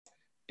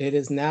It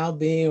is now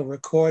being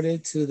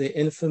recorded to the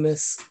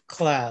infamous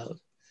cloud.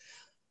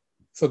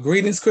 So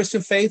greetings,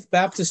 Christian Faith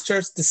Baptist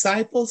Church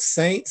disciples,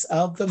 saints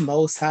of the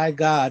Most High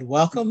God.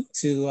 Welcome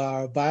to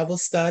our Bible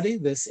study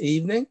this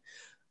evening.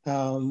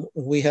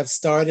 We have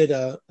started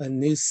a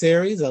new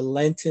series, a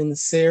Lenten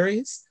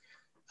series.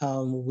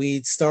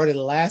 We started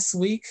last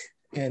week,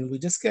 and we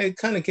just gave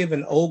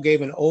an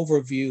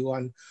overview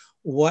on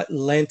what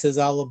Lent is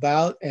all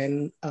about.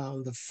 And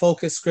the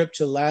focus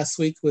scripture last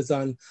week was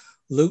on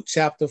Luke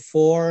chapter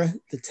 4,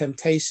 the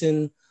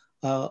temptation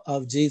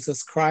of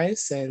Jesus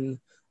Christ. And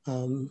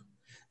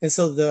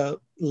so the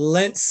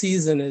Lent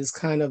season is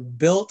kind of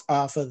built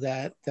off of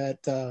that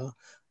a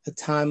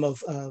time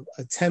of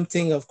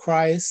attempting of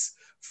Christ,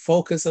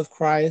 focus of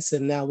Christ,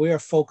 and now we are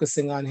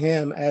focusing on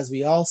him as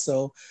we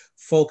also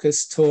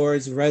focus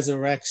towards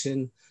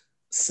Resurrection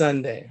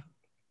Sunday.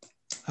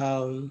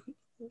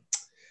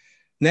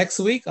 Next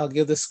week, I'll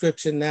give the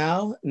scripture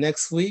now.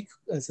 Next week,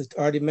 as I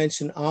already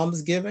mentioned,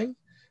 almsgiving.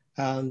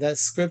 That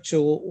scripture,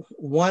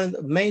 one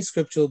main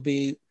scripture will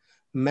be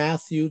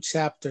Matthew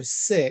chapter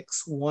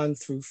 6, 1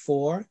 through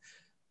 4.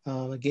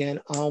 Again,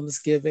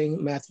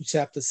 almsgiving, Matthew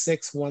chapter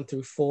 6, 1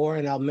 through 4.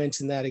 And I'll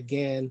mention that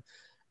again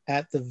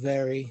at the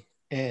very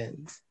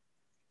end.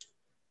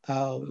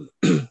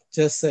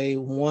 Just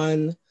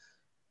one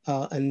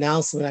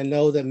announcement. I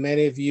know that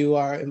many of you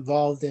are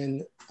involved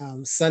in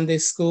Sunday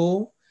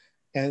school.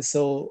 And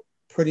so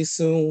pretty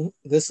soon,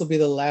 this will be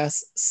the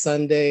last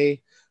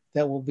Sunday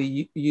that will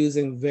be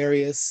using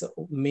various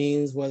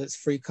means, whether it's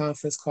free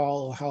conference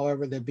call or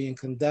however they're being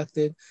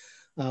conducted.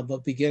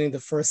 But beginning the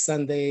first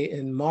Sunday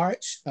in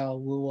March, we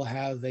will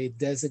have a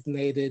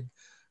designated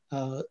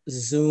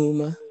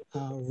Zoom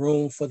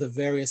room for the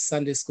various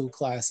Sunday school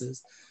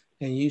classes.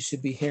 And you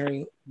should be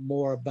hearing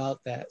more about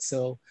that.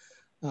 So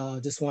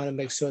just want to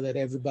make sure that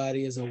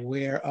everybody is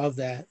aware of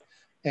that.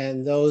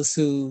 And those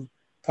who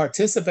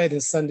participate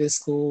in Sunday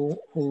school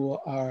who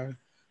are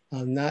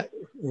not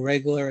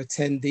regular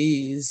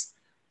attendees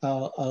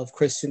of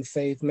Christian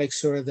Faith, make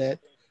sure that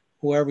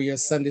whoever your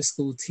Sunday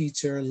school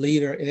teacher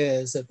leader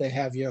is, that they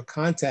have your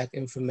contact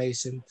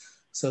information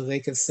so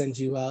they can send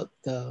you out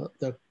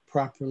the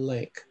proper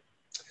link.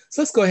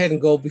 So let's go ahead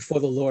and go before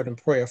the Lord in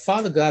prayer.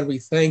 Father God, we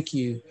thank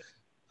you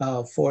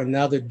for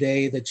another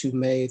day that you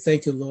made.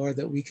 Thank you, Lord,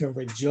 that we can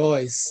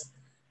rejoice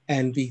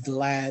and be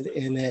glad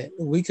in it.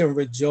 We can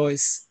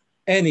rejoice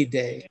any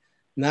day,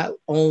 not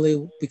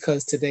only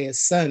because today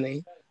is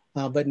sunny,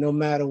 but no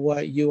matter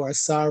what, you are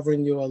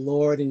sovereign, you are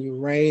Lord, and you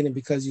reign. And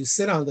because you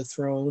sit on the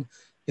throne,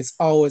 it's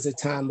always a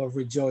time of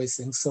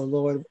rejoicing. So,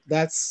 Lord,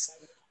 that's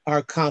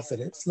our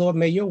confidence. Lord,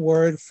 may your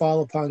word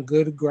fall upon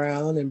good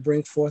ground and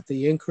bring forth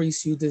the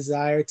increase you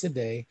desire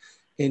today.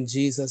 In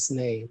Jesus'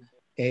 name,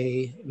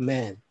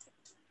 amen.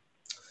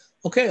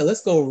 Okay,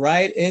 let's go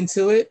right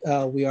into it.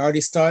 We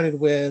already started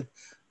with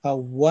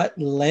what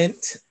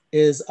Lent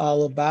is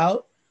all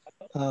about.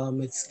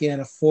 It's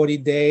again 40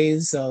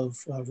 days of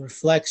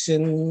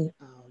reflection,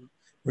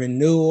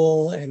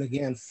 renewal, and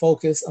again,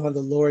 focus on the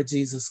Lord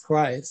Jesus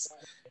Christ.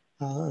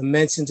 I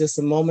mentioned just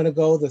a moment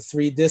ago the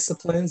 3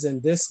 disciplines,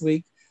 and this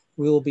week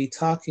we will be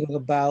talking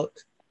about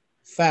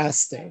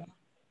fasting.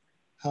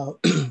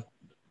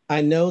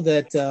 I know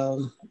that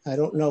I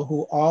don't know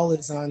who all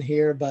is on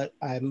here, but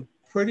I'm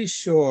pretty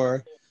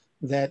sure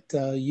that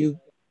you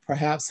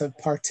perhaps have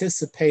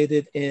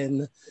participated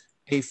in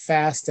a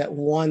fast at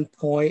one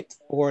point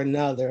or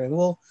another. And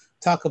we'll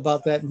talk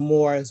about that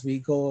more as we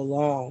go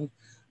along.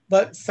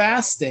 But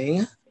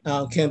fasting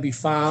can be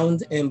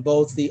found in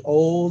both the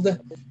Old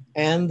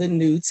and the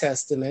New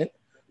Testament.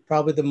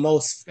 Probably the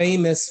most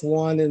famous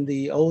one in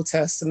the Old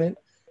Testament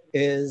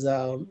is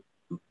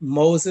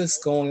Moses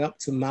going up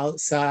to Mount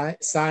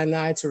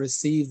Sinai to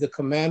receive the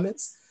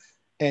commandments.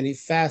 And he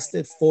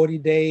fasted 40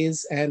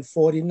 days and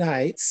 40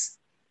 nights.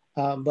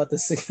 But the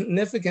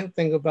significant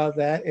thing about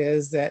that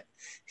is that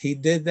he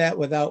did that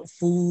without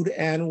food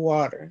and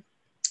water.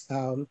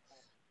 And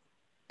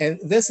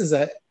this is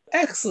an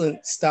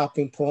excellent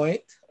stopping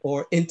point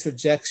or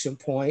interjection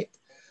point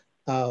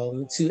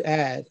to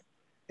add.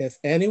 If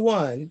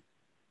anyone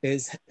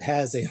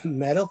has a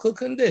medical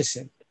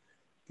condition,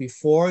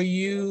 before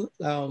you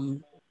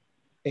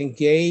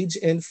engage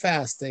in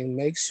fasting,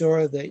 make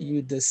sure that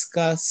you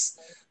discuss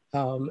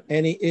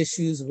any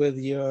issues with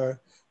your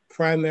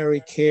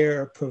primary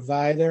care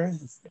provider,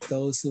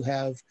 those who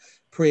have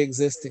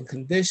pre-existing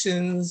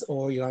conditions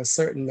or you're on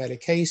certain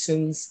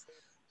medications,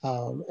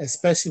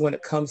 especially when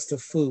it comes to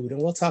food.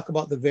 And we'll talk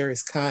about the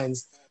various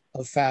kinds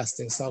of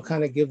fasting. So I'll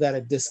kind of give that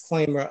a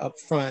disclaimer up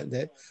front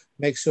that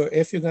make sure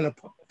if you're going to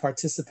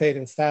participate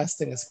in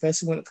fasting,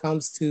 especially when it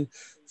comes to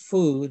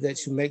food,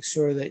 that you make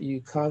sure that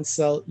you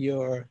consult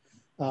your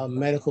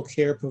medical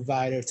care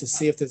provider to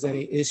see if there's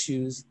any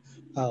issues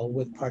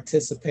with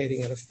participating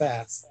in a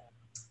fast.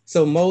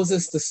 So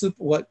Moses,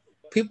 what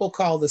people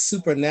call the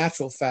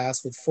supernatural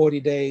fast with 40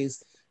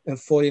 days and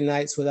 40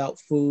 nights without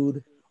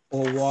food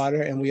or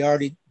water. And we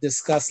already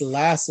discussed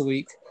last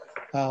week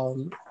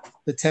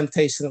the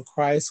temptation of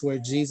Christ, where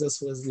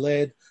Jesus was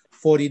led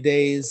 40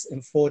 days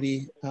and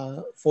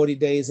 40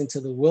 days into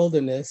the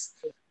wilderness.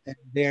 And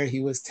there he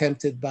was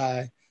tempted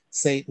by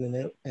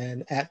Satan.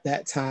 And at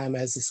that time,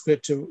 as the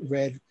scripture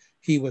read,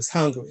 he was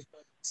hungry.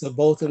 So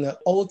both in the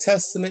Old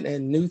Testament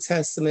and New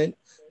Testament,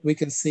 we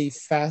can see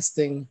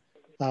fasting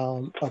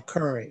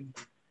occurring.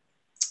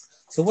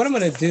 So what I'm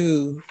going to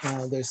do,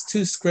 there's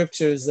two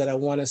scriptures that I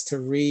want us to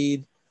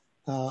read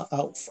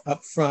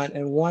up front.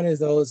 And one of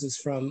those is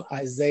from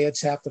Isaiah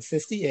chapter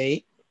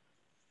 58.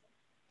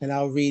 And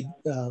I'll read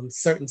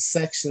certain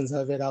sections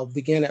of it. I'll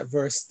begin at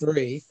verse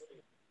 3,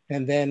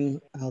 and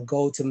then I'll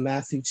go to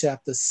Matthew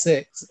chapter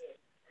 6,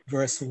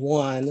 verse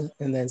 1,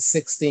 and then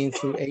 16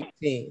 through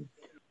 18.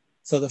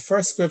 So the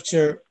first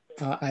scripture,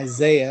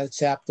 Isaiah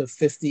chapter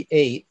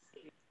 58,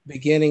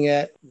 beginning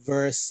at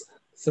verse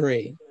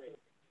 3.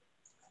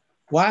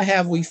 Why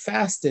have we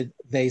fasted,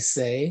 they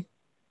say,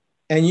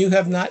 and you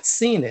have not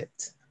seen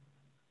it?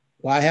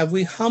 Why have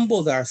we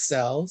humbled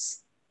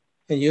ourselves,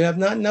 and you have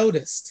not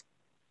noticed?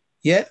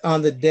 Yet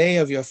on the day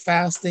of your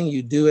fasting,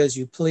 you do as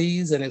you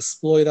please and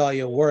exploit all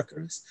your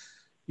workers.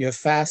 Your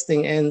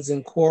fasting ends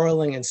in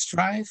quarreling and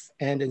strife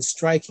and in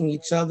striking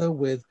each other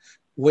with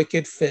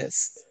wicked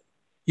fists.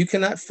 You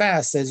cannot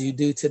fast as you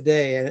do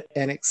today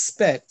and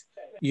expect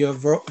your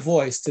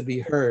voice to be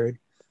heard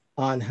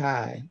on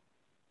high.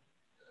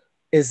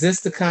 Is this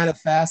the kind of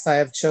fast I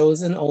have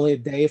chosen, only a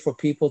day for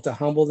people to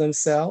humble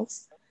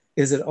themselves?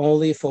 Is it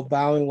only for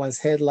bowing one's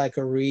head like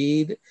a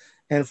reed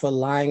and for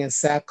lying in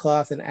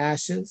sackcloth and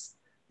ashes?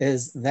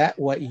 Is that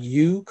what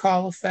you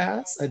call a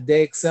fast, a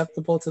day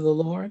acceptable to the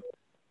Lord?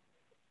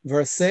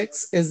 Verse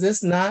 6, is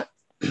this not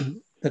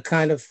the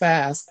kind of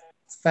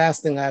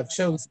fasting I have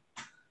chosen,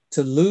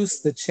 to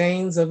loose the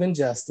chains of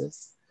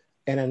injustice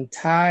and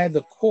untie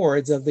the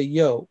cords of the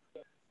yoke,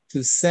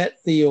 to set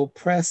the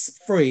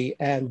oppressed free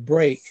and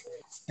break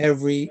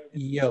every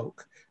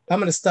yoke? I'm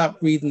going to stop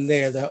reading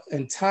there. The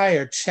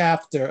entire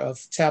chapter of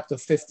chapter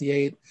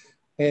 58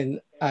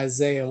 in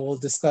Isaiah, and we'll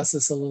discuss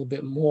this a little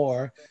bit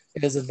more,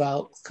 is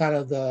about kind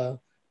of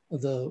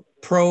the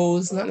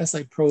pros, not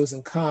necessarily pros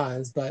and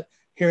cons, but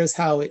here's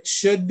how it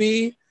should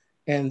be,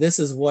 and this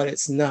is what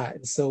it's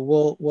not. So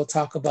we'll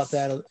talk about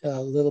that a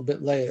little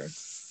bit later.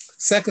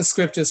 Second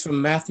scripture is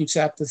from Matthew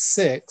chapter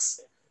 6,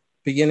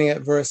 beginning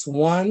at verse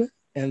 1,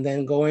 and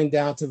then going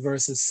down to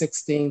verses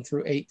 16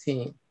 through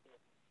 18.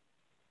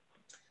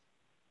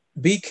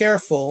 Be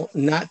careful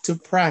not to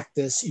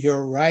practice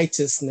your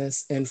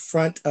righteousness in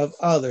front of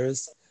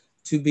others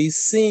to be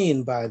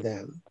seen by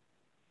them.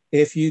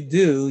 If you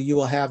do, you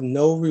will have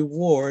no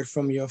reward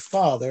from your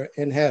Father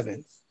in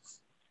heaven.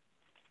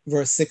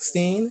 Verse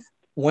 16,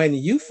 when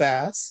you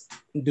fast,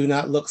 do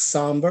not look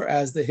somber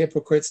as the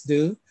hypocrites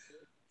do,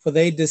 for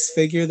they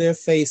disfigure their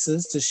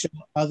faces to show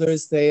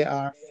others they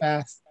are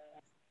fasting.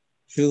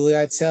 Truly,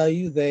 I tell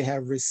you, they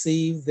have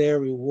received their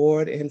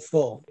reward in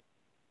full.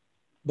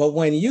 But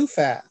when you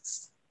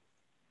fast,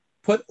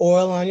 put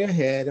oil on your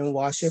head and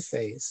wash your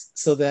face,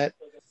 so that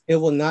it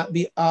will not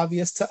be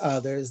obvious to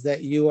others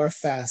that you are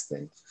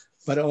fasting,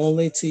 but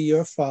only to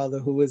your Father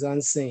who is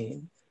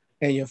unseen.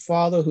 And your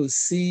Father who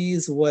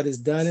sees what is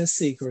done in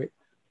secret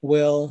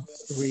will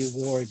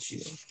reward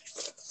you.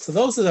 So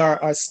those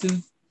are our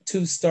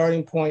two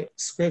starting point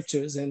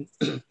scriptures. And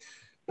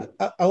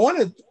I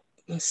want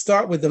to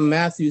start with the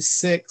Matthew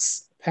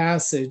 6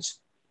 passage.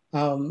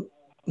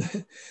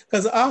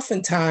 Because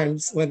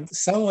oftentimes when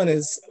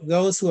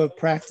those who have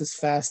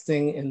practiced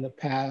fasting in the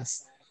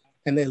past,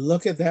 and they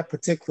look at that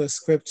particular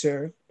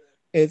scripture,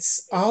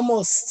 it's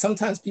almost,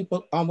 sometimes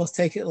people almost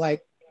take it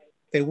like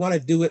they want to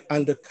do it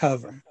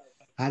undercover.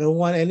 I don't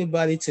want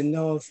anybody to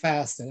know I'm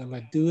fasting. I'm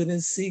going to do it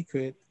in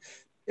secret.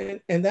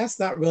 And that's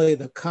not really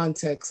the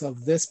context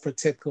of this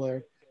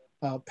particular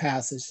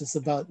passage. It's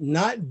about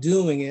not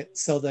doing it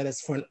so that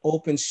it's for an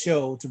open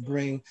show to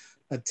bring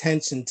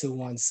attention to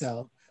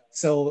oneself.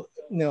 So,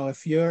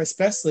 if you're,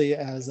 especially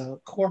as a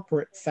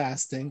corporate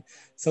fasting,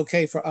 it's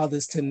okay for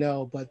others to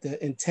know, but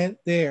the intent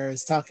there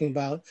is talking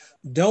about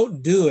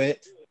don't do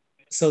it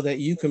so that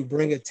you can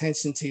bring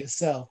attention to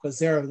yourself, because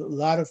there are a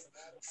lot of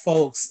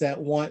folks that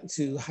want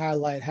to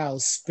highlight how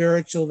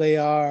spiritual they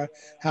are,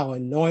 how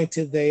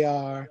anointed they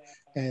are,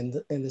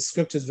 and the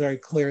scripture is very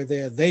clear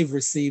there. They've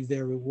received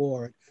their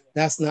reward.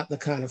 That's not the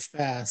kind of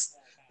fast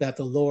that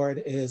the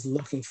Lord is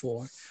looking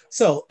for.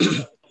 So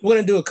we're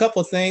going to do a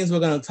couple of things. We're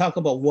going to talk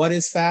about what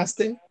is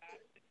fasting.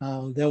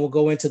 Then we'll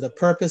go into the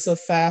purpose of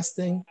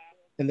fasting,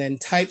 and then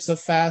types of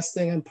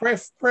fasting. And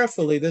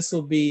prayerfully, this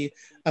will be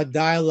a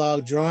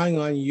dialogue drawing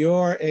on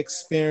your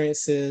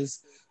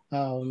experiences.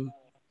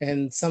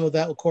 And some of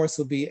that, of course,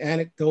 will be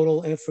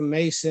anecdotal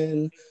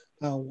information,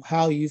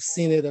 how you've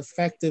seen it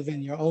effective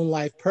in your own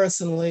life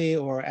personally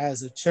or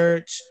as a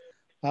church.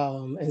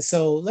 And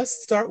so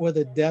let's start with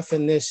a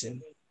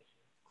definition.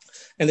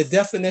 And the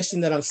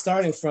definition that I'm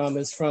starting from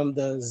is from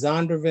the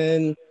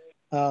Zondervan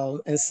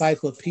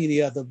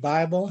Encyclopedia of the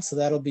Bible. So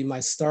that'll be my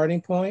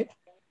starting point.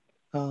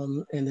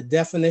 And the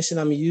definition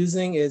I'm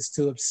using is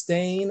to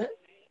abstain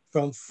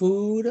from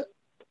food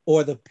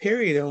or the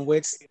period in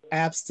which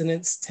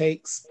abstinence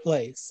takes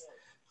place.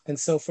 And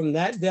so from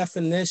that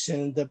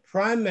definition, the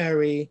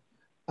primary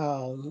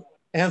um,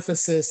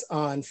 emphasis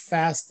on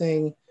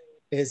fasting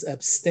is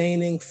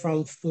abstaining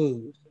from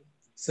food.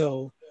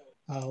 So,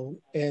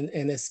 and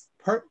it's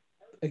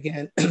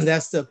again,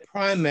 that's the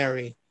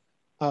primary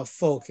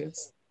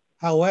focus.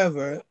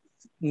 However,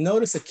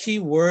 notice a key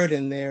word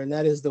in there, and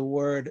that is the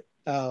word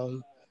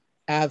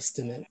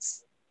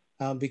abstinence,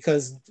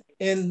 because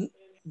in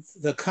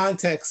the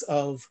context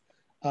of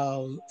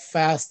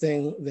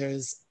fasting,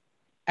 there's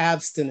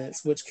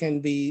abstinence, which can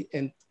be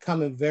and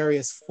come in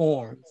various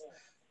forms.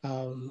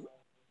 Um,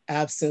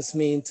 Abstinence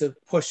mean to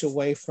push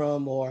away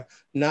from or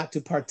not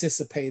to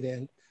participate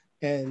in.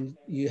 And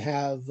you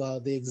have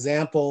the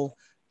example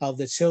of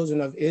the children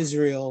of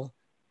Israel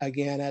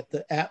again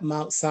at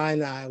Mount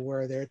Sinai,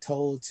 where they're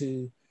told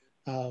to,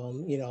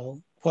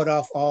 put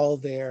off all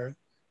their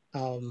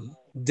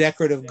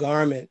decorative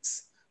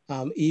garments,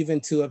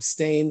 even to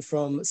abstain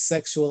from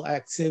sexual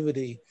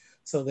activity.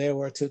 So they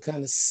were to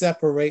kind of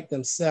separate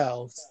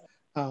themselves.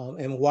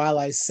 And while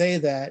I say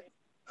that,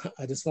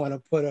 I just want to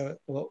put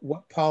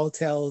what Paul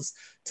tells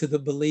to the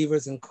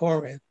believers in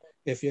Corinth.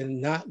 If you're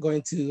not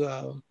going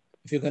to,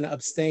 if you're going to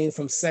abstain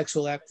from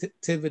sexual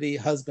activity,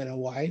 husband and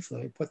wife,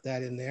 let me put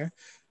that in there,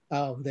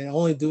 then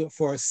only do it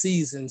for a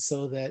season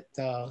so that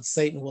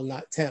Satan will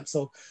not tempt.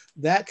 So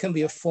that can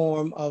be a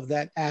form of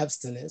that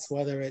abstinence,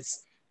 whether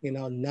it's,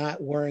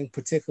 not wearing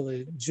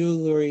particular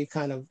jewelry,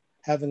 kind of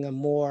having a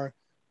more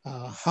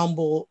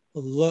humble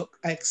look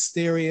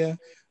exterior.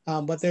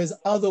 But there's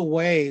other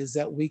ways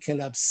that we can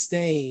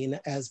abstain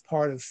as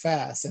part of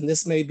fast. And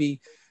this may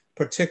be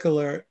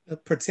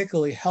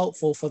particularly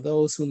helpful for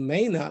those who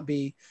may not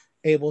be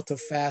able to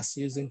fast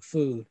using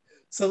food.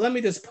 So let me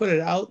just put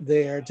it out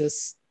there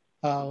just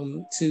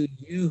to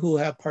you who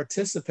have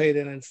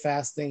participated in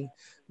fasting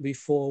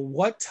before.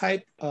 What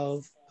type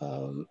of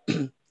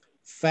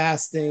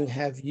fasting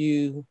have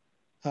you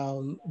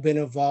been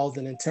involved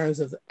in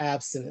terms of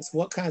abstinence?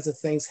 What kinds of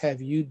things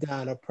have you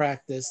done or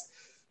practiced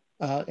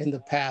in the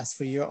past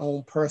for your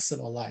own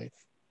personal life?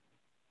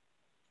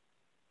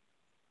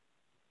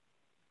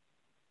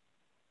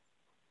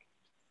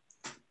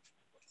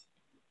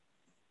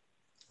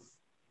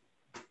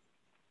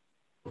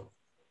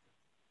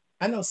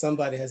 I know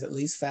somebody has at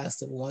least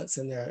fasted once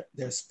in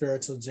their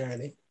spiritual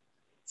journey.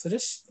 So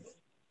just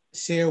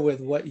share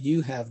with what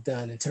you have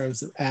done in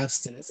terms of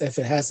abstinence. If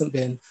it hasn't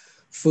been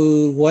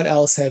food, what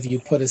else have you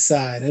put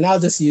aside? And I'll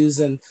just use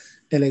an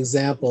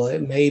example.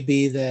 It may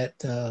be that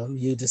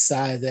you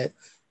decide that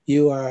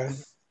you are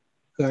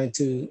going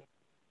to,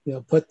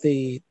 put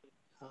the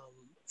um,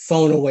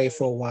 phone away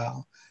for a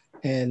while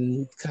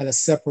and kind of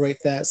separate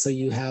that so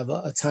you have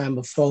a time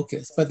of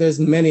focus. But there's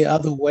many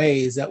other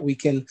ways that we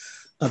can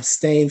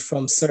abstain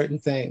from certain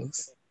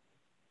things.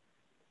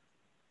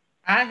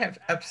 I have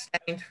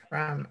abstained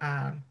from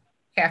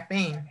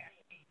caffeine.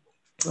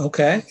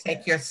 Okay. You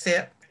take your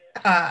sip.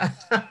 Uh,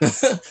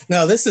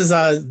 No, this is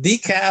a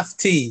decaf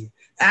tea.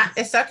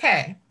 it's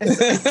okay.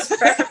 It's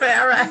perfectly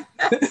all right.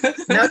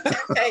 No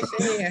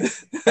temptation here.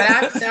 But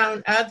I've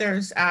known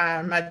others,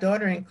 my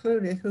daughter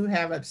included, who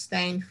have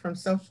abstained from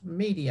social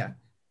media.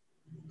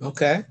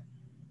 Okay.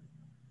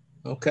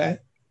 Okay.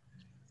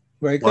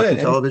 Very good. Watching And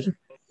television,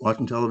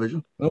 watching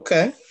television.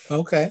 okay.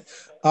 Okay.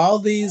 All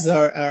these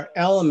are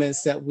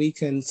elements that we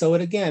can. So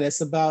it again,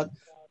 it's about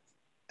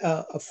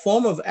a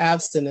form of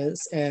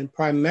abstinence, and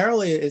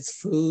primarily it's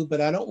food. But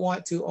I don't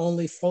want to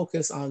only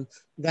focus on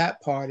that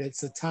part.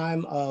 It's a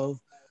time of,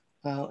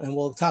 and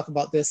we'll talk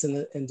about this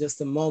in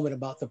just a moment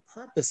about the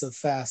purpose of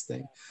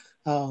fasting.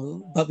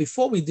 But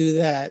before we do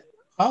that,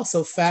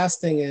 also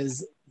fasting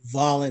is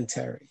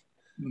voluntary.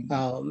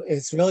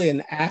 It's really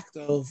an act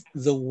of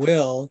the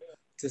will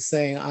to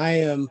saying,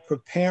 I am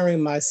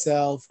preparing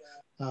myself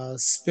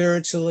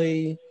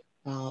spiritually,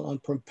 I'm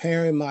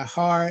preparing my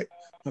heart,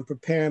 I'm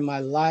preparing my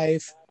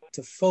life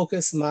to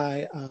focus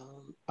my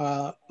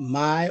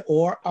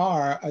or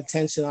our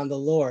attention on the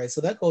Lord.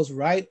 So that goes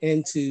right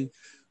into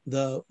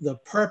the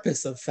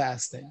purpose of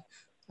fasting.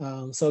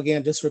 So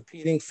again, just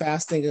repeating,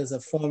 fasting is a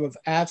form of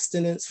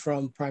abstinence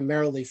from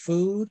primarily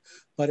food,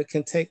 but it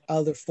can take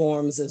other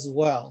forms as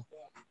well.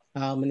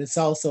 And it's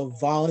also a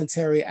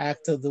voluntary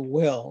act of the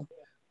will.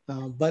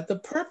 But the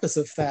purpose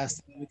of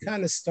fasting, we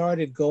kind of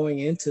started going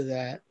into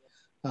that.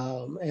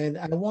 And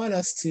I want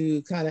us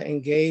to kind of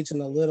engage in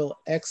a little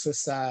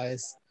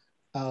exercise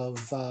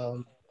of,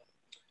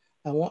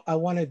 I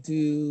want to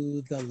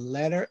do the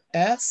letter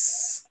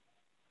S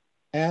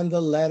and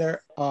the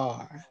letter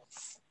R.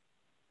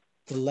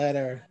 The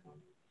letter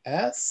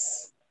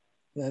S,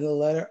 and the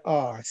letter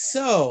R.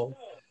 So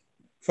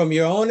from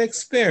your own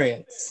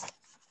experience,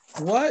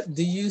 what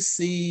do you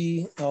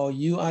see or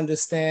you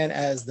understand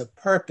as the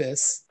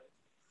purpose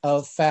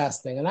of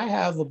fasting? And I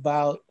have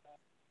about,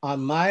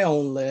 on my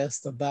own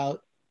list,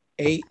 about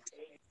 8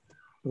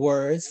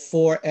 words,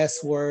 4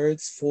 S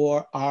words,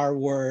 4 R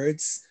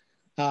words,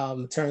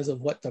 in terms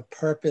of what the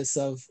purpose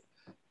of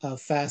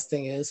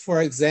fasting is.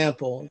 For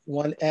example,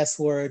 one S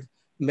word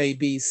may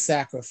be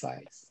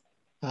sacrifice.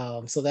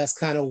 So that's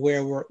kind of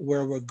where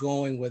we're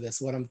going with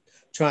this, what I'm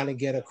trying to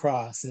get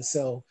across. And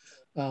so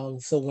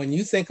when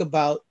you think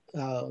about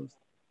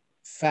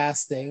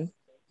fasting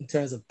in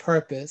terms of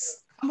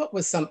purpose, come up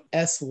with some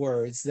S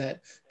words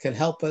that can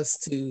help us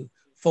to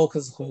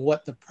focus on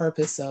what the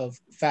purpose of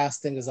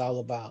fasting is all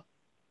about.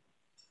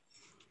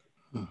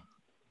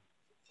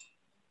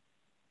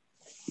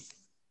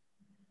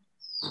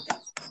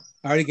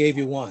 I already gave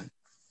you one.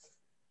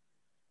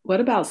 What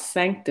about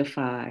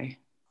sanctify?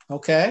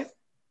 Okay.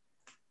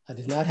 I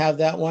did not have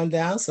that one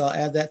down, so I'll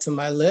add that to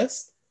my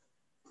list.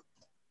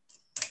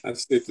 I'd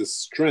say to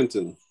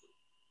strengthen.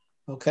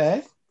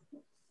 Okay.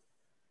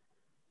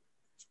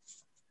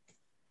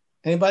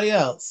 Anybody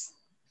else?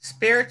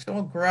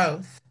 Spiritual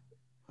growth.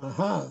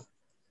 Uh-huh.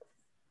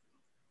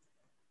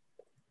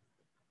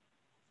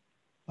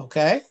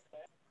 Okay.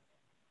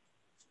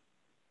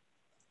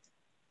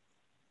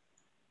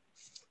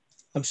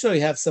 I'm sure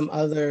you have some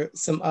other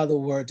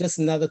word, just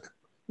another,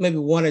 maybe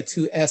one or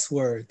two S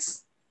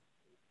words.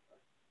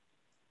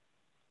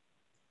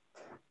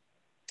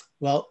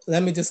 Well,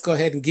 let me just go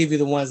ahead and give you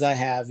the ones I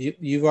have.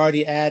 You've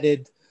already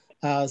added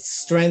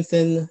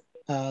strengthen,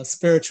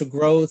 spiritual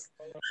growth,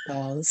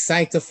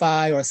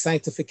 sanctify or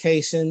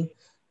sanctification,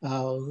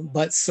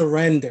 but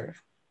surrender.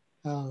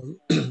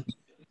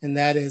 And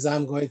that is,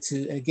 I'm going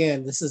to,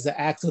 again, this is the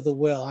act of the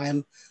will. I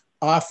am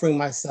offering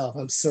myself,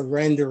 I'm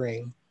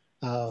surrendering.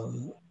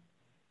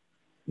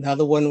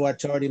 Another one,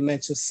 which I already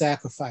mentioned,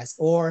 sacrifice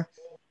or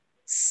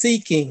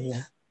seeking.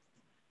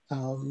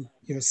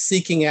 You're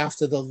seeking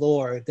after the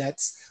Lord.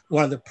 That's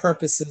one of the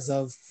purposes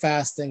of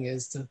fasting,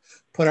 is to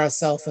put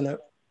ourselves in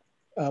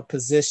a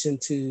position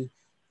to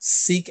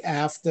seek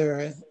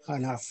after,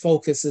 and our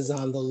focus is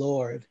on the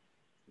Lord.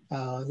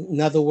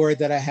 Another word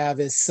that I have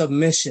is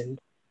submission.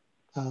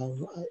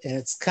 And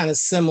it's kind of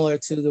similar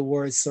to the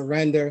word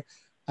surrender.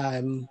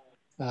 I'm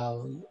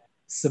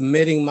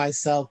submitting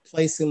myself,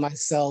 placing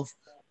myself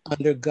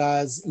under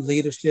God's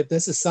leadership.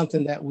 This is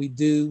something that we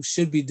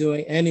should be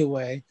doing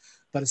anyway,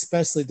 but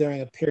especially during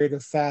a period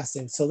of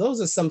fasting. So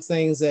those are some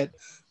things that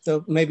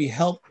maybe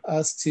help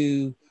us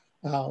to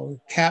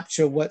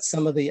capture what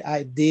some of the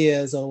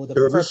ideas or the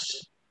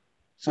purpose.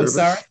 I'm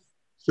sorry?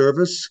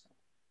 Service.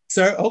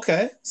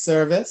 Okay,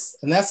 service.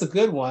 And that's a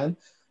good one,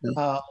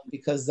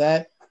 because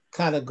that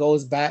kind of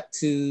goes back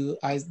to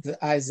the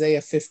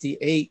Isaiah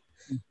 58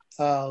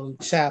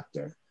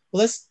 chapter.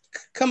 Let's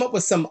come up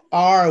with some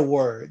R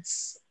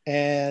words,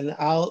 and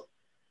I'll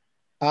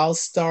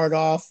start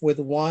off with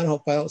one.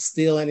 Hope I don't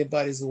steal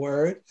anybody's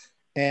word,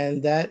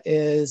 and that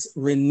is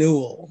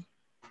renewal.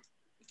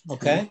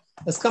 Okay,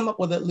 let's come up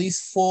with at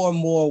least 4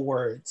 more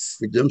words.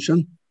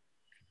 Redemption.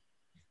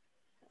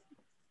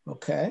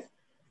 Okay,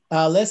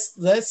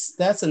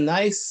 that's a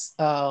nice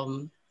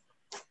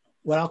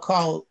what I'll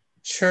call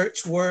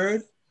church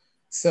word.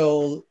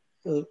 So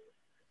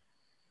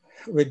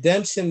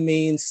redemption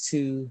means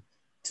to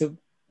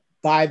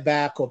buy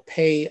back or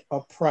pay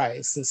a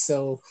price. And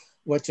so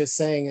what you're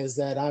saying is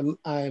that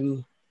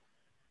I'm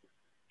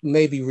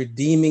maybe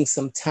redeeming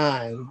some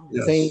time,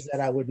 things that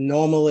I would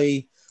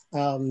normally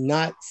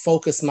not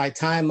focus my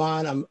time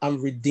on.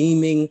 I'm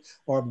redeeming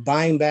or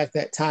buying back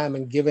that time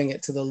and giving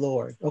it to the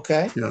Lord.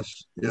 Okay.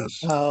 Yes.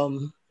 Yes.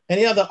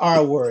 Any other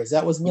R words?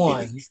 That was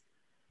one.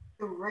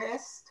 The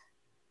rest.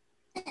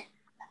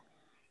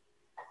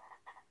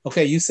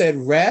 Okay, you said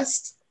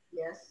rest.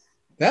 Yes.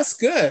 That's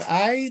good.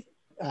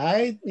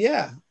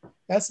 Yeah,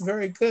 that's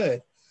very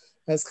good.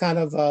 That's kind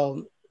of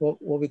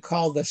what we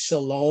call the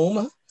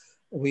shalom.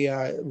 We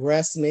are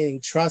rest meaning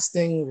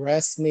trusting,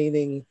 rest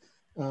meaning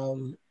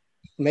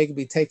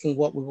maybe taking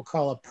what we will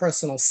call a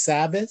personal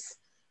Sabbath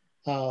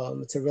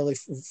to really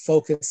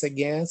focus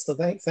again. So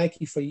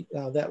thank you for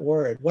that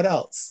word. What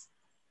else?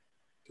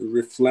 To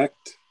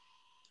reflect.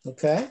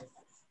 Okay,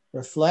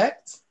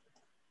 reflect.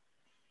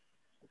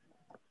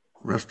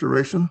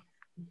 Restoration.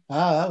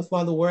 That was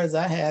one of the words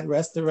I had,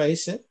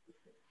 restoration.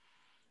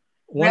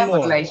 One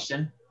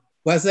Revelation. more.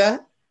 What's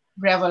that?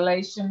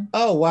 Revelation.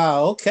 Oh,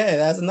 wow. Okay.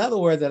 That's another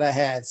word that I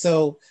had.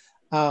 So,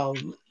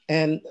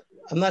 and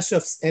I'm not sure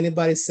if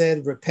anybody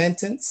said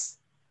repentance.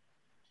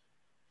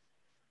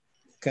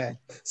 Okay.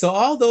 So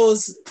all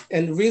those,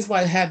 and the reason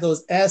why I have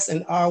those S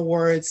and R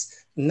words,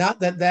 not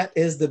that that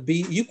is the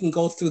B, you can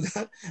go through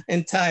the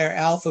entire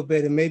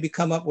alphabet and maybe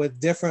come up with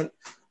different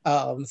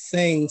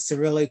things to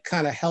really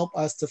kind of help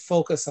us to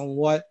focus on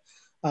what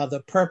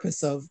the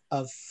purpose of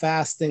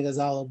fasting is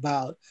all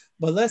about.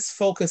 But let's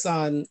focus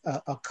on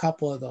a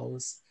couple of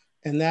those.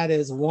 And that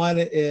is, one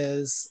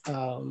is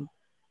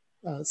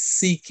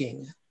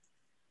seeking.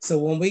 So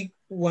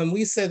when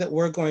we say that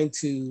we're going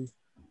to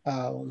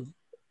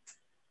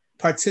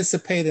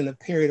participate in a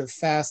period of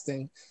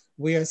fasting,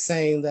 we are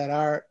saying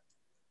that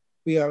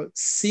we are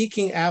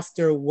seeking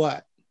after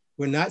what?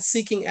 We're not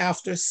seeking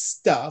after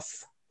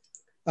stuff,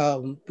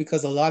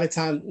 because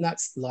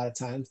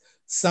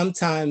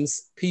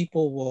sometimes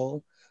people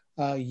will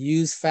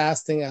use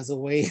fasting as a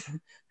way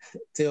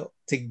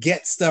to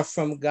get stuff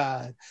from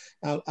God.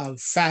 I'm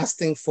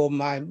fasting for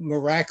my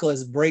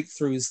miraculous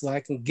breakthroughs so I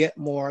can get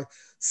more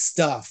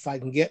stuff. I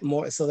can get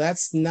more. So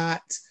that's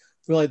not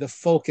really the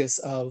focus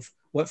of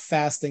what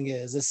fasting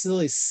is. It's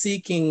really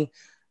seeking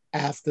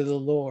after the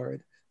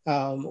Lord.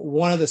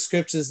 One of the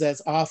scriptures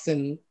that's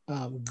often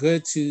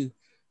good to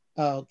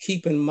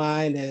keep in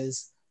mind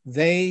is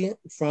they,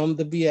 from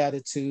the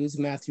Beatitudes,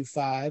 Matthew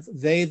 5,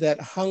 they that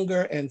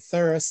hunger and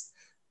thirst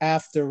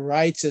after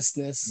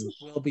righteousness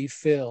will be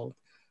filled.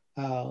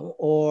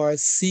 Or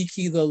seek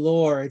ye the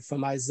Lord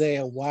from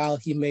Isaiah while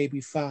he may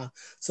be found.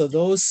 So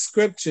those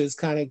scriptures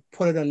kind of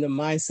put it on the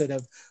mindset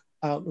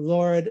of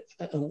Lord.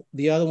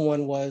 The other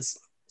one was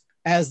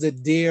as the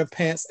deer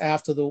pants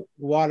after the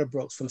water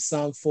brooks from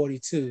Psalm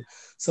 42.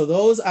 So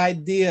those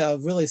idea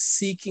of really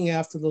seeking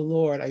after the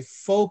Lord, a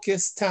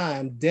focused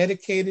time,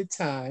 dedicated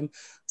time,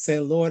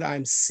 saying, Lord,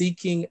 I'm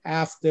seeking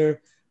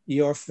after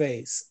your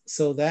face.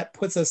 So that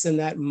puts us in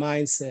that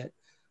mindset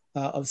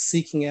of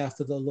seeking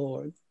after the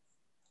Lord.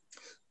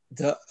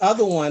 The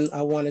other one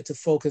I wanted to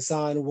focus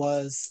on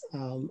was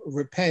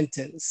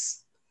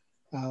repentance.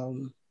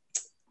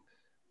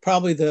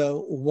 Probably the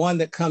one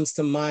that comes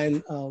to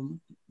mind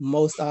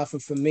most often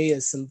for me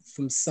is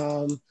from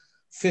Psalm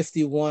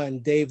 51,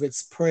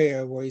 David's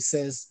prayer, where he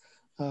says,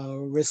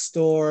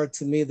 restore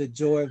to me the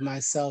joy of my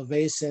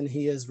salvation.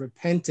 He is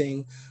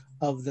repenting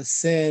of the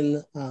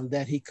sin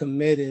that he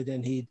committed,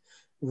 and he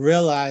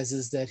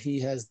realizes that he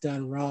has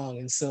done wrong.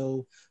 And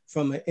so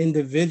from an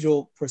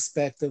individual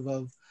perspective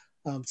of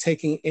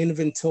taking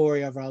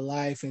inventory of our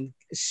life and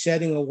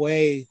shedding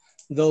away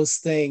those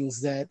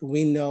things that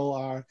we know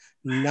are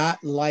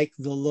not like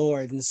the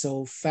Lord. And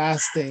so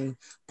fasting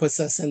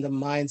puts us in the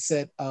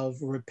mindset of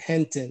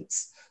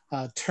repentance,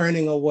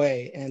 turning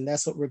away. And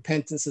that's what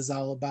repentance is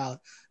all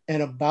about.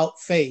 And about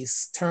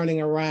face,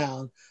 turning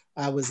around.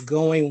 I was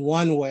going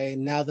one way.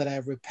 Now that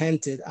I've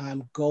repented,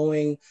 I'm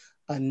going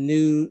a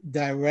new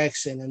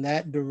direction. And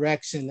that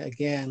direction,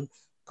 again,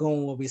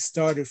 going where we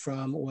started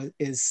from,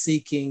 is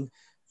seeking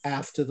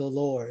after the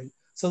Lord.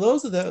 So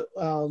those are the,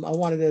 I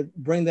wanted to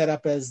bring that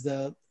up as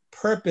the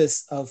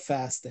purpose of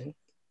fasting.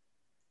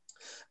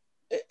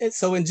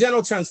 So in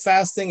general terms,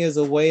 fasting is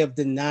a way of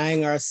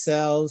denying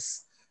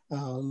ourselves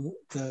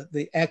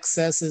the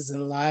excesses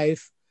in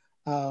life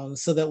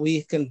so that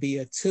we can be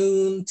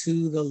attuned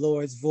to the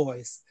Lord's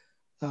voice.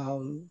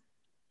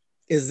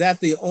 Is that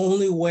the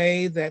only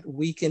way that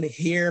we can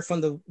hear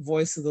from the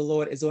voice of the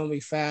Lord is when we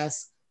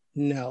fast?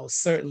 No,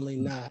 certainly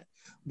not.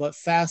 But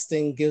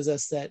fasting gives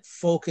us that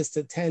focused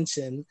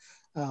attention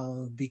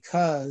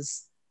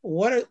because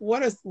what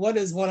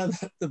is one of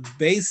the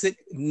basic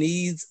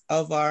needs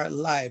of our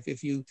life?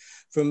 If you're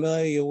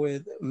familiar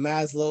with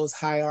Maslow's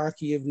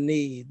hierarchy of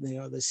need,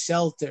 the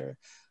shelter,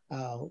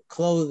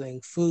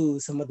 clothing,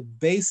 food, some of the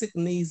basic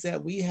needs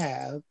that we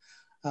have,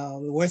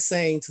 we're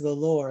saying to the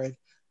Lord,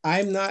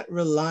 I'm not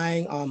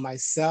relying on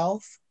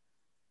myself.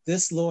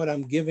 This, Lord,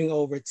 I'm giving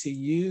over to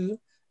you.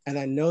 And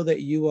I know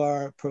that you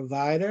are a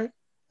provider.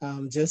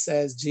 Just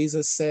as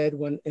Jesus said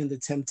when in the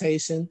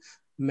temptation,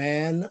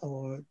 man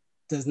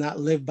does not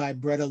live by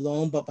bread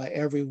alone, but by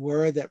every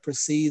word that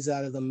proceeds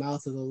out of the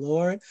mouth of the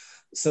Lord.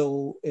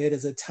 So it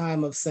is a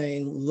time of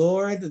saying,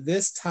 Lord,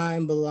 this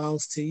time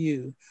belongs to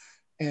you.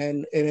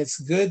 And it's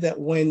good that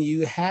when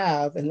you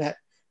have in that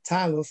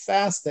time of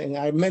fasting,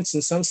 I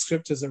mentioned some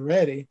scriptures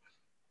already,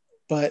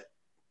 but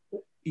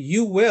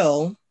you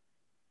will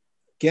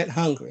get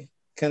hungry.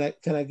 Can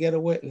I get a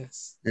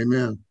witness?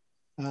 Amen.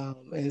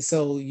 And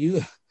so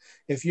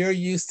if you're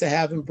used to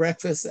having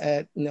breakfast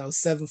at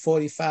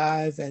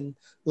 7:45 and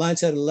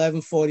lunch at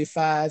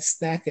 11:45,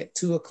 snack at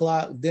 2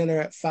 o'clock, dinner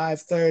at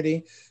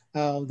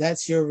 5:30,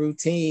 that's your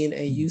routine,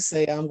 and you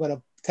say, I'm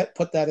going to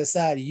put that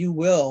aside, you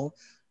will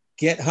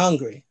get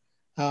hungry.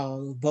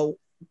 But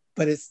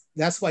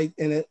that's why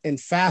in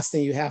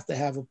fasting you have to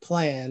have a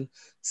plan.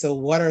 So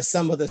what are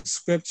some of the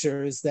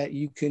scriptures that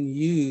you can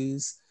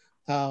use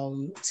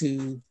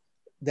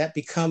that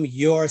become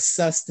your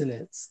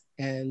sustenance?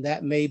 And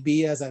that may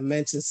be, as I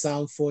mentioned,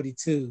 Psalm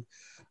 42,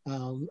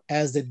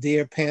 as the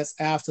deer pants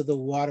after the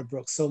water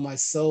brook, so my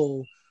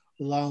soul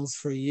longs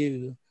for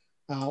you.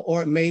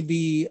 Or it may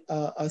be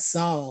a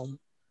psalm,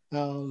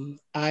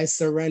 I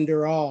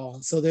surrender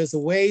all. So there's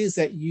ways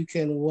that you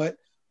can,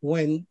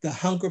 when the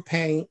hunger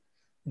pain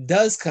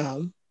does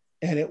come,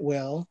 and it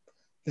will,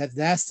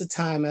 that's the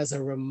time as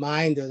a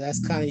reminder.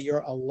 That's kind of your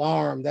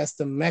alarm. That's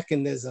the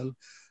mechanism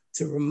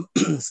to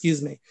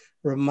excuse me,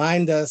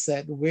 remind us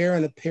that we're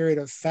in a period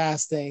of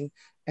fasting,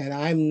 and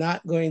I'm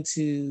not going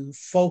to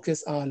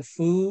focus on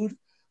food.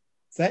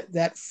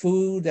 That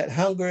food, that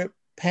hunger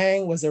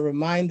pang was a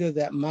reminder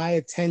that my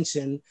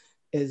attention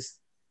is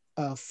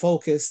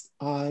focused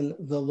on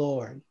the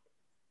Lord.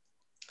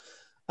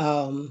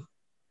 I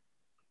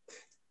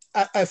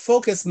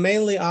focus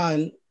mainly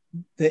on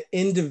the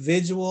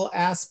individual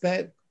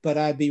aspect, but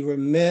I'd be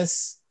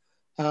remiss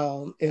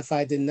if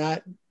I did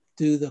not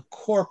do the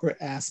corporate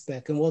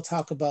aspect. And we'll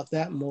talk about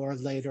that more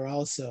later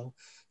also,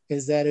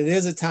 is that it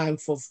is a time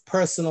for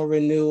personal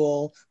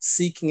renewal,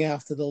 seeking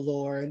after the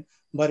Lord,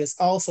 but it's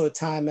also a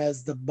time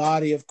as the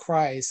body of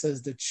Christ,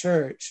 as the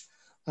church,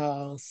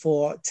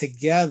 for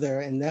together.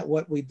 And that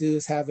what we do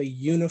is have a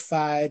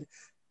unified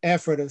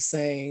effort of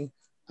saying,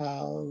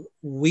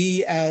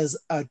 we as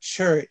a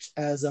church,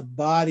 as a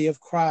body of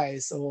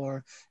Christ,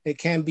 or it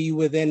can be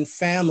within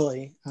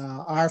family,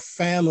 our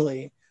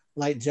family,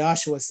 like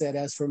Joshua said,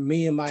 as for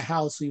me and my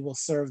house, we will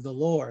serve the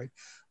Lord.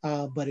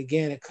 But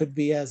again, it could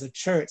be as a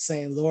church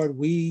saying, Lord,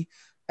 we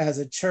as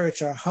a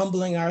church are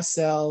humbling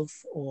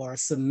ourselves or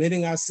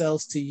submitting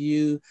ourselves to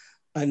you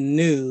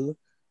anew.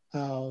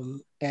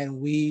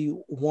 And we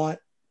want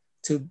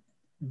to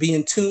be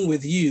in tune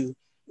with you.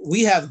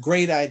 We have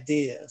great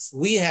ideas.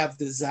 We have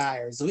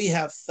desires. We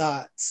have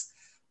thoughts.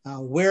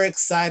 We're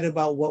excited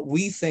about what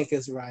we think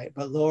is right.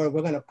 But Lord,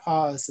 we're going to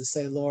pause to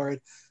say,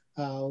 Lord,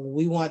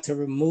 we want to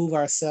remove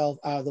ourselves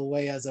out of the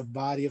way as a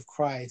body of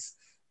Christ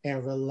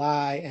and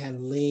rely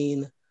and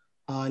lean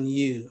on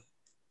you.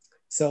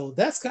 So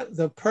that's kind of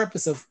the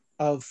purpose of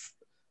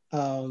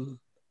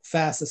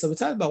fasting. So we're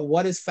talking about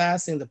what is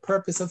fasting, the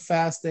purpose of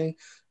fasting.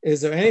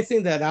 Is there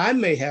anything that I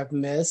may have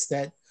missed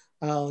that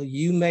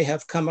you may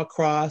have come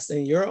across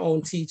in your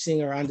own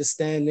teaching or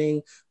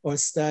understanding or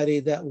study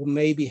that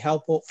may be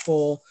helpful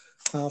for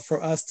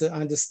us to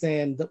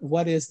understand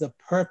what is the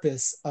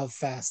purpose of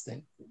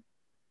fasting?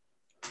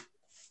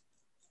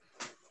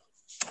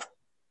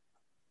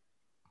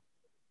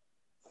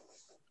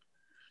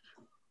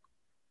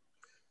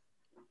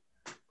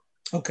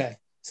 Okay,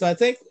 so I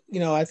think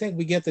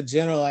we get the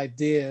general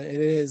idea. It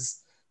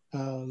is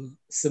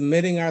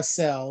submitting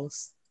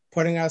ourselves,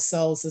 putting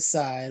ourselves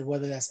aside,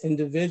 whether that's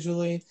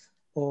individually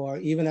or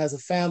even as a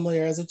family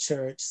or as a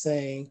church,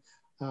 saying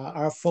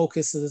our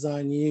focus is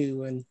on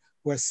you and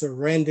we're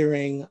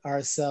surrendering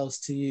ourselves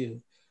to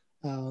you.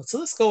 So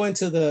let's go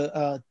into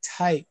the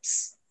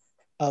types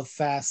of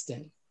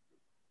fasting.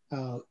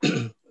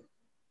 We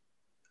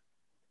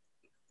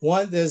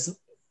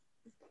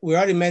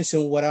already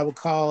mentioned what I would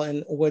call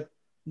and what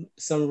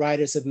some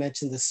writers have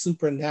mentioned, the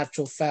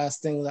supernatural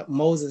fasting that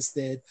Moses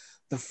did,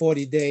 the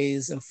 40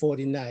 days and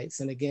 40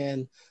 nights. And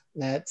again,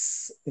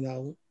 that's,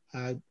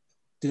 I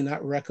do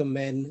not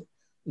recommend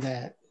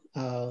that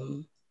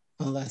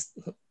unless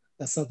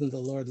that's something the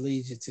Lord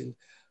leads you to.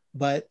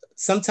 But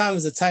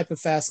sometimes the type of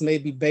fast may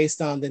be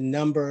based on the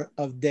number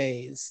of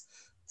days.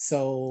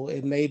 So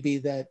it may be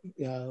that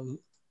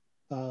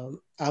I'm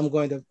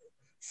going to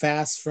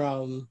fast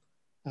from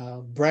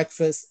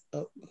breakfast,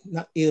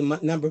 not either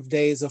number of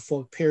days or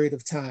for a period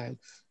of time.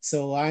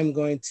 So I'm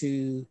going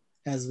to,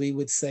 as we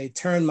would say,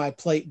 turn my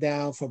plate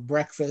down for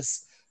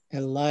breakfast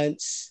and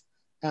lunch.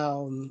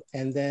 And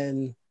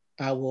then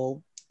I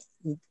will,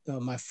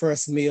 my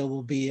first meal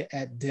will be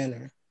at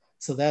dinner.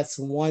 So that's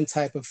one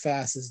type of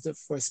fast, is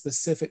for a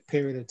specific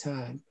period of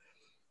time.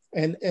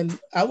 And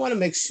I want to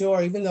make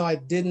sure, even though I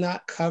did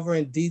not cover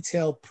in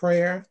detail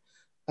prayer,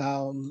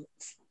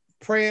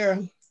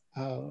 prayer,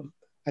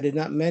 I did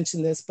not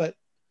mention this, but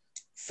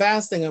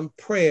fasting and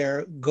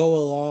prayer go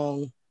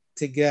along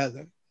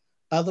together.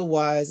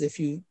 Otherwise, if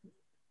you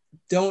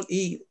don't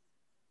eat,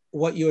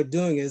 what you're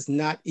doing is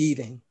not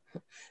eating.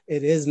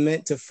 It is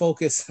meant to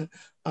focus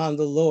on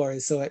the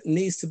Lord. So it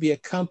needs to be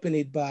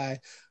accompanied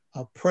by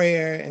a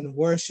prayer and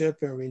worship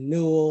and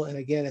renewal. And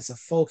again, it's a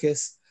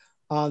focus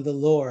on the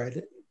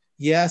Lord.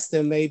 Yes,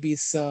 there may be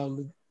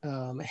some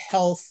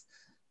health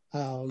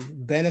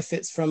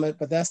benefits from it,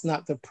 but that's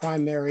not the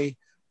primary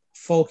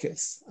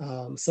focus.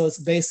 So it's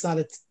based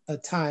on a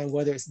time,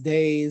 whether it's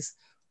days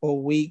or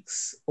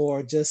weeks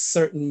or just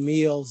certain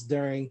meals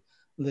during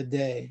the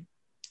day.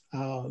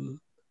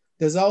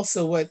 There's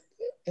also what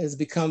has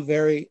become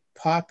very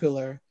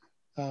popular,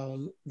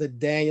 the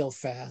Daniel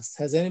fast.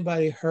 Has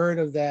anybody heard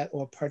of that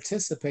or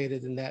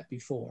participated in that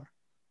before?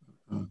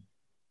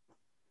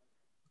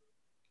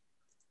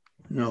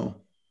 No.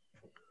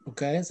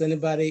 Okay, has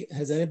anybody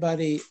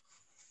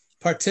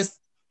participated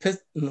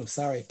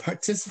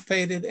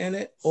in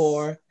it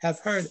or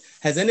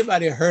has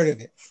anybody heard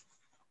of it?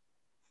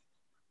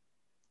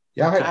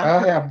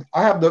 Yeah,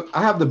 I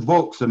have the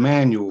books, the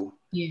manual.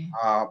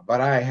 Yeah. But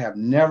I have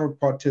never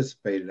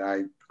participated.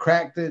 I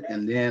cracked it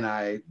and then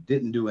I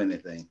didn't do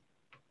anything.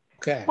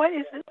 Okay. What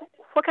is it?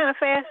 What kind of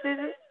fast is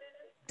it?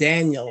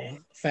 Daniel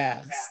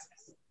fast.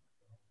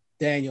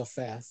 Daniel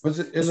fast. Is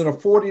it a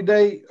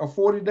 40-day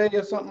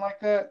or something like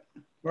that?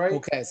 Right?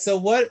 Okay. So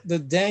what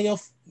the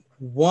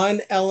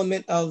one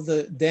element of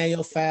the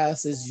Daniel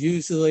fast is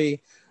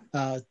usually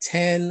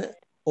 10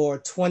 or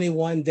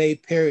 21-day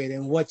period.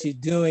 And what you're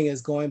doing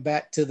is going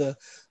back to the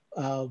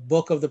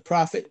book of the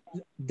prophet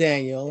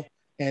Daniel,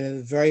 and in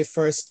the very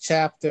first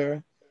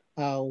chapter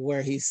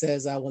where he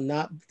says, I will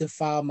not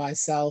defile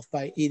myself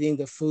by eating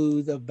the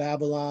food of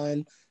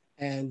Babylon,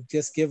 and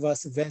just give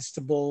us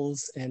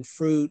vegetables and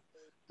fruit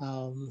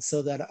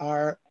so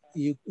that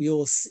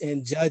you'll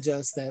and judge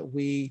us that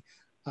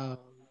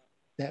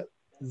that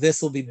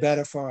this will be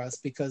better for us,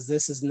 because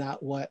this is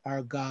not what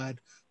our God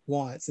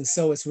wants. And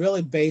so it's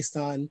really based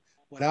on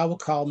what I would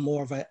call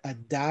more of a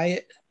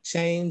diet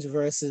change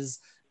versus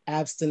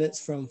abstinence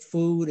from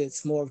food.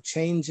 It's more of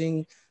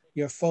changing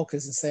your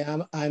focus and say,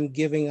 I'm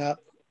giving up.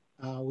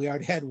 We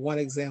already had one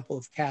example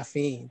of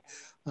caffeine,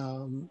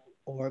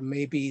 or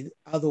maybe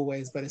other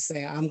ways, but it's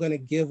saying I'm going to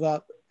give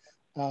up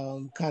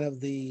kind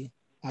of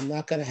I'm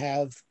not going to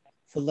have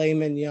filet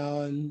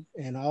mignon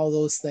and all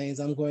those things.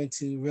 I'm going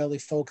to really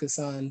focus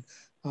on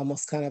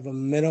almost kind of a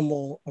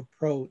minimal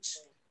approach.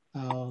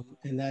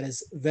 And that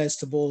is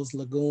vegetables,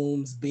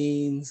 legumes,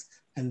 beans,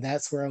 and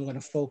that's where I'm going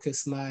to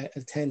focus my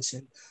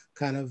attention.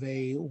 Kind of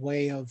a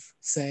way of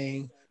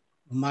saying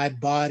my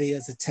body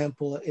as a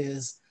temple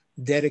is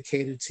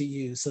dedicated to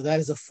you. So that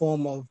is a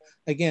form of,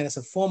 again, it's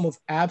a form of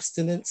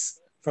abstinence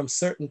from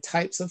certain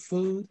types of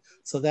food.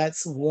 So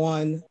that's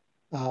one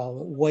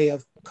way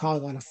of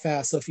calling on a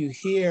fast. So if you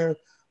hear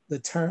the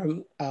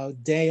term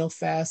Daniel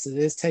fast, it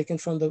is taken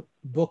from the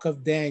book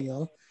of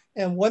Daniel.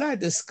 And what I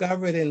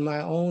discovered in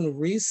my own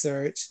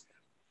research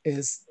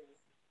is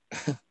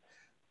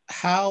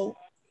how,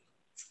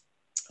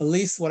 at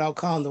least what I'll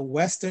call in the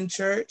Western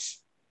church,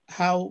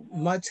 how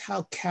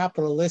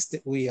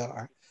capitalistic we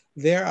are.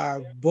 There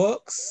are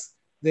books,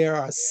 there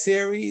are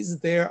series,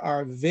 there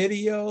are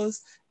videos,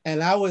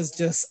 and I was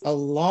just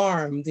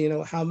alarmed,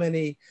 how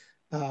many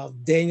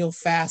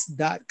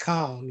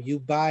danielfast.com, you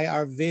buy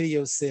our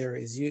video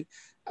series.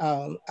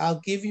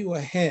 I'll give you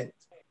a hint.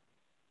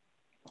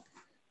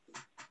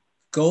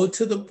 Go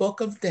to the book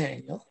of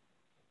Daniel,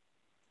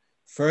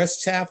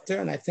 first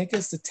chapter, and I think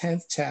it's the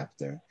 10th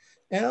chapter,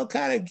 and it'll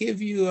kind of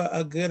give you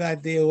a good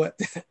idea what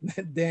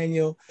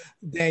Daniel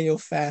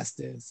fast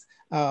is.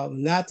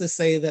 Not to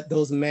say that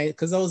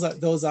because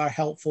those are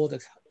helpful to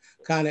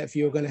kind of if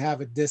you're going to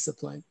have a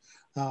discipline,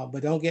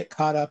 but don't get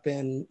caught up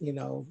in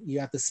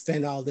you have to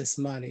spend all this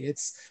money.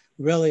 It's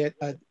really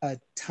a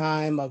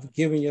time of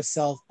giving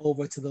yourself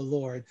over to the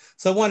Lord.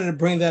 So I wanted to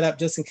bring that up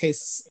just in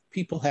case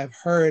people have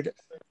heard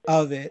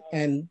of it,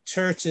 and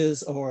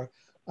churches or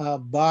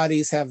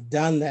bodies have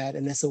done that,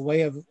 and it's a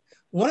way of.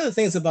 One of the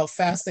things about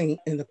fasting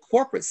in the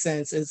corporate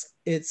sense is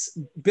it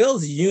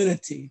builds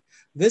unity.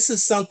 This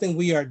is something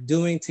we are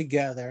doing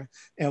together,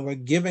 and we're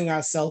giving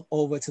ourselves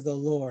over to the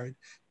Lord.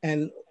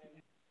 And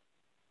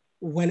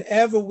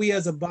whenever we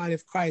as a body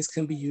of Christ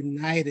can be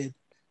united,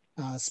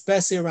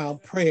 especially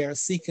around prayer,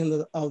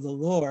 seeking of the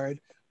Lord,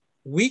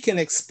 we can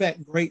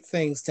expect great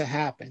things to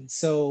happen.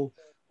 So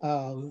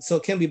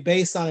it can be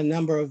based on a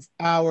number of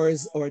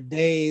hours or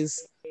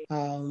days,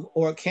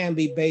 or it can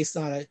be based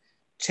on a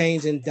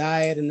change in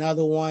diet.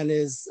 Another one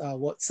is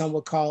what some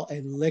would call a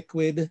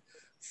liquid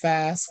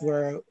fast,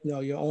 where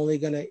you're only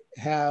going to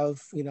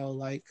have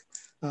like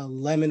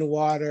lemon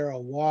water or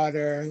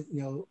water,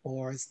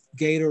 or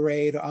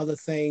Gatorade or other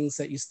things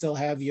that you still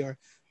have your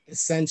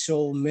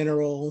essential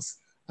minerals.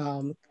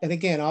 And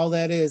again, all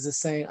that is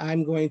saying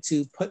I'm going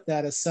to put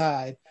that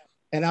aside,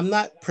 and I'm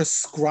not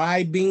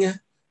prescribing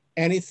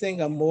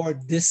anything. I'm more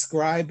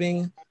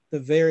describing the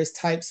various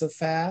types of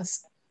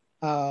fast.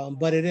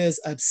 But it is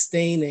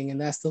abstaining,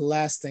 and that's the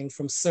last thing,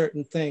 from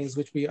certain things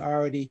which we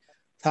already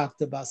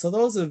talked about. So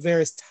those are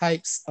various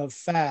types of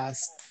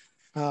fast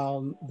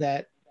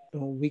that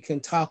we can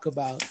talk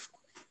about,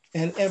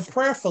 and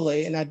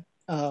prayerfully, and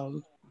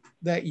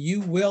that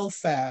you will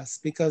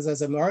fast, because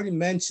as I've already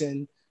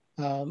mentioned,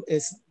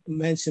 it's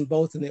mentioned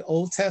both in the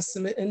Old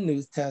Testament and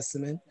New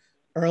Testament,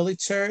 early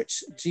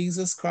church,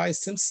 Jesus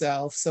Christ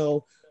himself.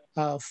 So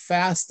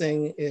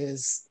fasting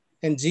is,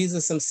 and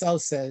Jesus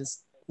himself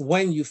says,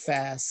 when you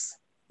fast,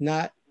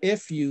 not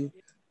if you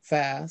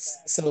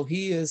fast. So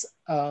he is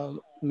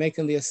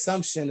making the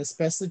assumption,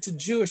 especially to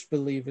Jewish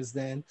believers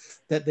then,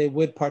 that they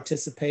would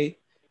participate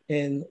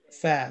in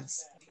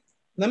fast.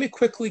 Let me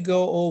quickly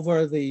go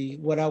over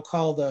what I'll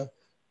call the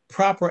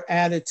proper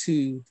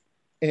attitude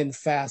in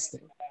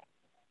fasting.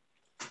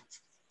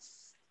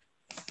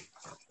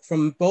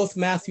 From both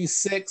Matthew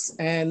 6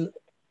 and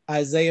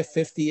Isaiah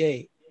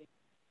 58,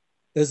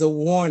 there's a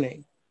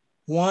warning.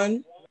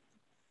 One,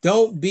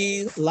 don't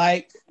be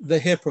like the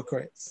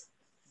hypocrites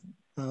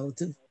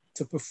to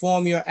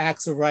perform your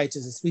acts of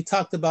righteousness. We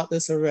talked about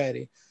this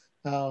already.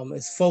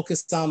 It's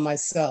focused on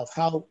myself,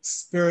 how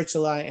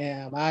spiritual I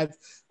am.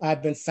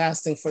 I've been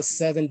fasting for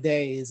 7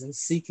 days and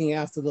seeking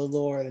after the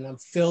Lord, and I'm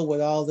filled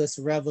with all this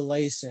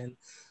revelation.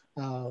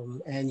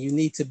 And you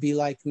need to be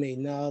like me.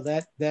 No,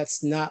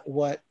 that's not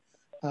what.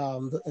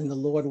 And the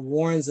Lord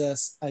warns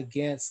us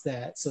against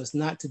that. So it's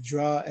not to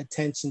draw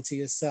attention to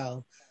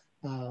yourself.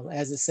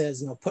 As it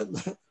says,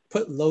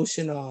 put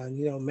lotion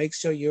on, make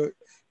sure you're,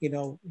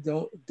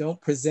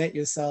 don't present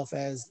yourself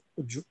as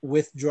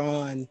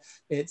withdrawn.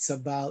 It's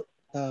about,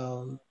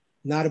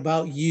 not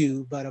about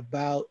you, but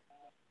about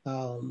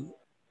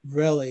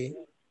really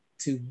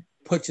to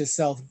put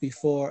yourself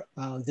before,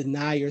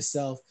 deny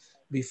yourself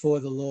before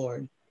the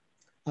Lord.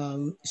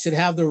 Should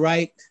have the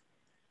right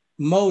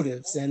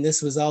motives. And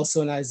this was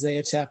also in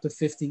Isaiah chapter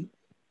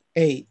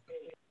 58.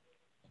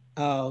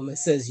 It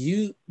says,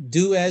 you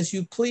do as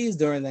you please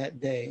during that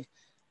day.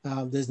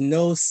 There's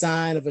no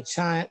sign of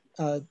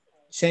a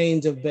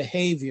change of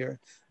behavior.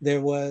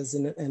 There was,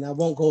 and I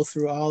won't go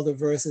through all the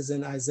verses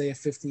in Isaiah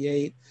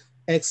 58,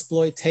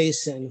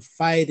 exploitation,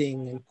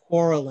 fighting, and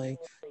quarreling.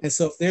 And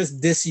so if there's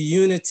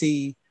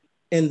disunity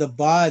in the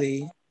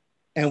body,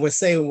 and we're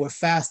saying we're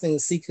fasting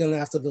and seeking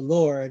after the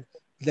Lord,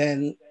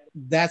 then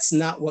that's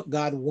not what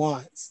God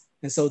wants.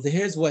 And so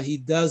here's what he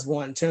does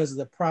want in terms of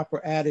the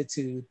proper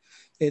attitude.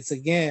 It's,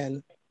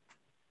 again,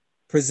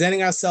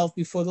 presenting ourselves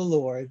before the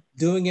Lord,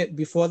 doing it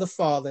before the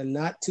Father,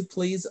 not to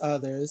please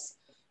others.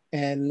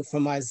 And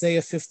from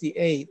Isaiah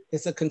 58,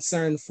 it's a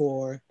concern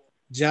for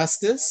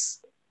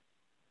justice.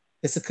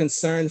 It's a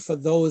concern for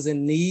those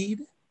in need.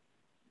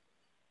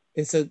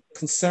 It's a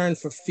concern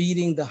for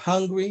feeding the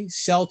hungry,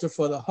 shelter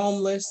for the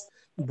homeless,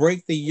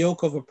 break the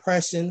yoke of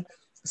oppression.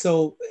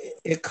 So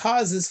it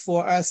causes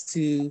for us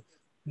to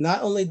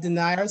not only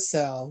deny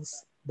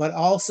ourselves, but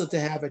also to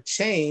have a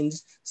change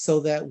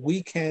so that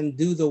we can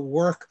do the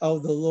work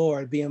of the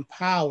Lord, be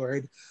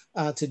empowered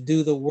to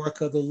do the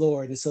work of the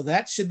Lord. And so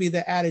that should be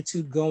the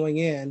attitude going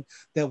in,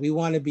 that we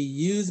want to be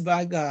used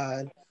by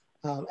God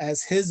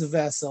as his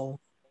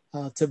vessel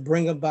to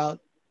bring about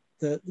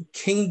the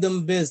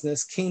kingdom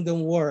business,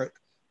 kingdom work.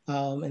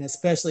 And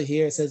especially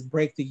here, it says,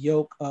 break the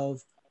yoke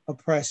of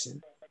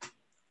oppression.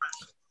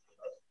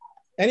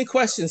 Any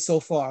questions so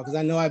far? Because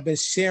I know I've been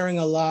sharing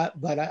a lot,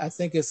 but I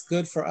think it's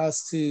good for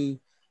us to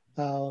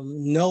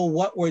know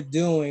what we're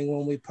doing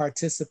when we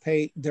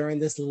participate during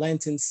this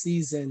Lenten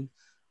season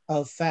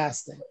of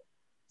fasting.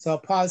 So I'll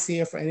pause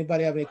here for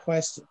anybody have any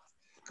questions,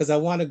 because I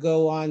want to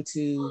go on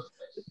to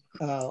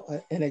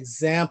an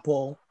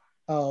example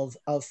of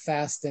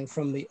fasting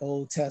from the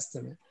Old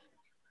Testament.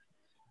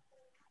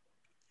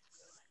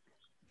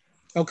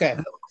 Okay,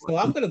 so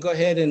I'm going to go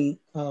ahead and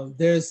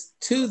there's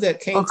two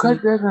that came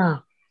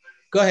to.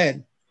 Go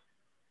ahead.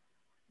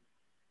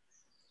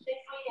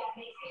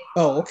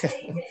 Oh,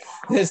 okay.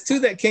 There's two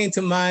that came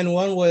to mind.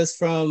 One was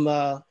from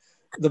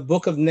the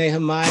book of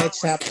Nehemiah,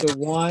 chapter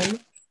 1,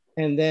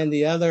 and then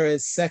the other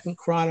is Second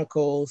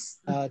Chronicles,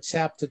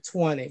 chapter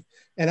 20.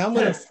 And I'm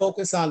going to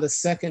focus on the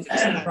Second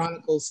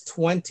Chronicles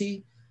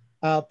 20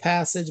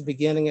 passage,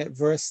 beginning at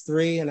verse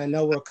 3. And I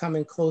know we're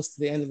coming close to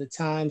the end of the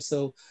time,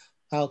 so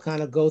I'll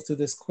kind of go through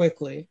this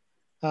quickly.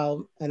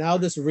 And I'll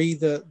just read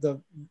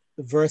the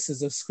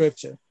verses of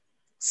scripture.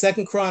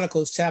 Second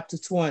Chronicles chapter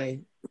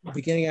 20,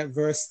 beginning at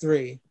verse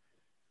 3.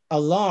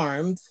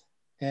 Alarmed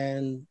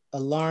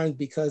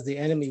because the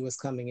enemy was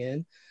coming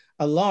in,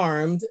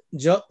 alarmed,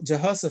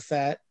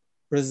 Jehoshaphat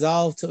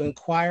resolved to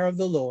inquire of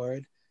the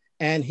Lord,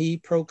 and he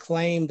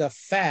proclaimed a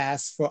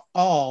fast for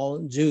all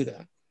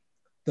Judah.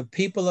 The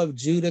people of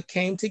Judah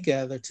came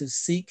together to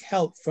seek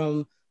help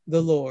from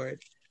the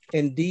Lord.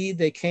 Indeed,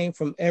 they came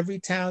from every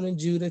town in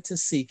Judah to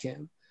seek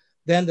him.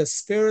 Then the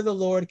Spirit of the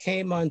Lord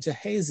came on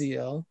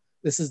Jehaziel.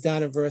 This is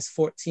down in verse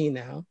 14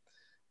 now.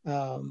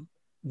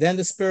 Then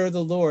the Spirit of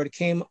the Lord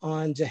came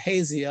on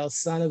Jehaziel,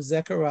 son of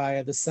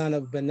Zechariah, the son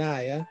of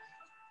Benaiah,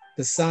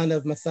 the son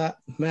of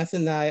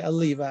Mathaniah, a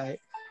Levite,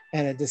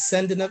 and a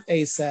descendant of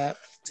Asaph,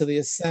 to the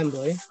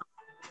assembly.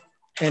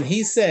 And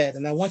he said,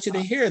 and I want you to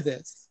hear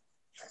this.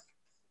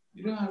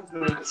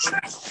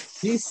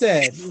 He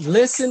said,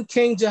 listen,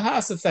 King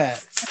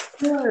Jehoshaphat,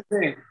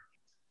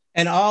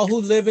 and all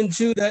who live in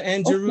Judah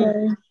and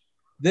Jerusalem.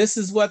 This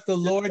is what the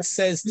Lord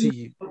says to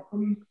you.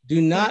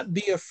 Do not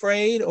be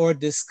afraid or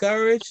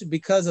discouraged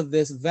because of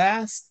this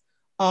vast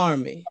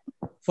army,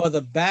 for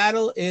the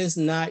battle is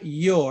not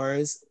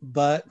yours,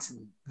 but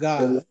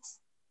God's.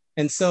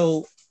 And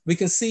so we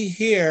can see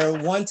here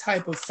one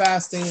type of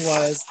fasting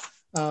was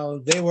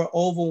they were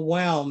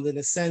overwhelmed in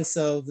the sense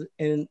of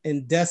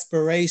in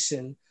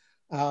desperation.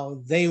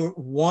 They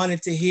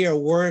wanted to hear a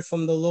word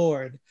from the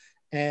Lord.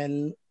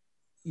 And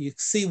you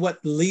see what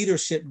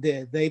leadership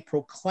did. They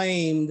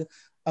proclaimed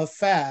a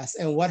fast.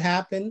 And what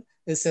happened?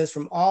 It says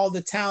from all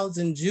the towns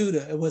in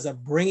Judah, it was a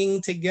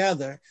bringing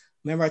together.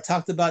 Remember, I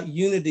talked about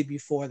unity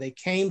before. They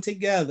came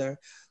together,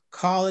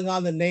 calling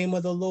on the name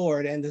of the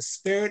Lord, and the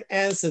Spirit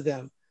answered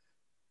them.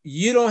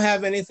 You don't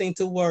have anything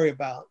to worry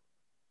about.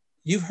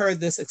 You've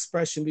heard this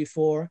expression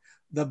before.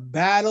 The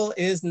battle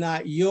is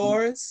not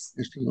yours.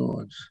 It's the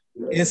Lord's.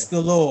 It's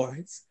the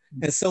Lord's.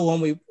 And so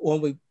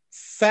when we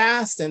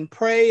fast and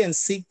pray and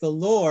seek the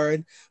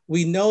Lord,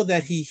 we know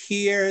that he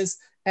hears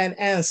and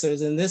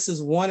answers. And this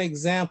is one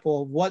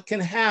example of what can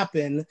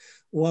happen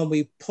when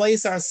we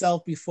place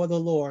ourselves before the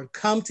Lord,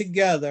 come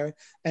together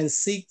and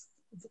seek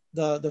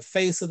the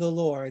face of the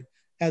Lord.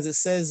 As it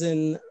says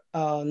in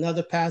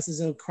another passage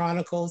in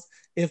Chronicles,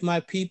 if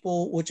my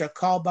people, which are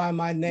called by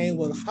my name,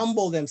 will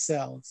humble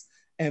themselves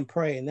and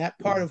pray. And that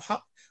part of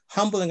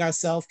humbling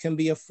ourselves can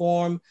be a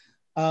form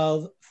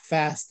of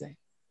fasting.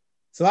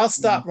 So I'll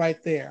stop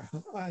right there.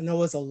 I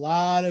know it's a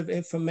lot of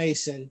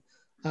information,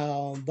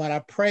 but I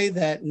pray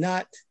that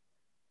not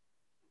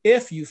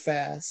if you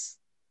fast,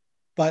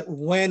 but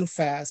when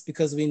fast,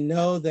 because we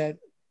know that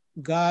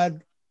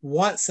God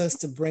wants us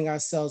to bring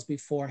ourselves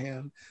before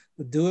him.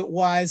 Do it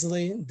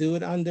wisely, do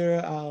it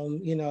under,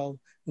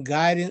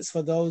 guidance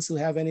for those who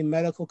have any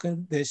medical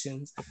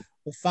conditions.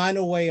 We'll find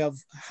a way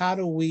of how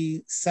do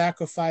we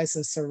sacrifice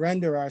and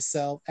surrender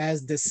ourselves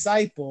as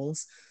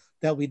disciples,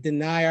 that we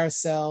deny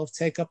ourselves,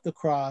 take up the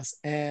cross,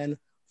 and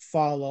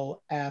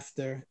follow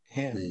after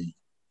him.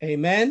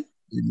 Amen.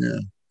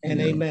 Amen. And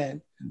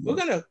amen. We're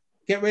going to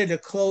get ready to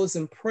close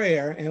in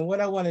prayer. And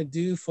what I want to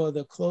do for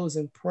the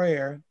closing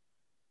prayer,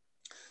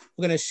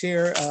 we're going to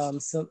share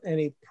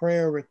any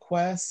prayer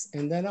requests.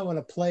 And then I want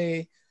to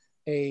play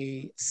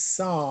a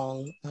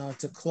song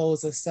to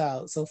close us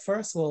out. So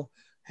first we'll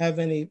have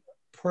any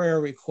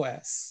prayer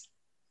requests.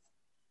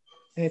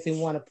 Anything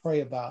you want to pray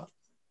about?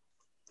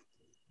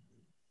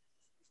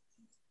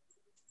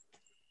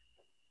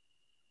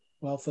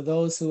 Well, for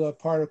those who are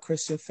part of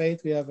Christian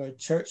Faith, we have a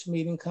church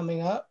meeting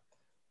coming up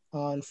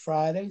on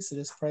Friday. So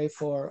just pray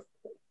for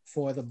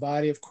the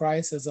body of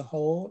Christ as a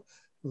whole,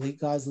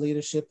 God's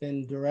leadership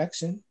and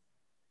direction.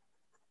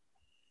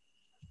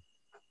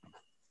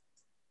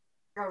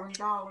 Reverend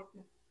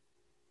Darlington,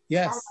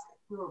 Yes. I would like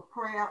to do a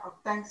prayer of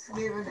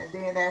thanksgiving and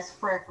then ask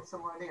prayer for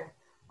someone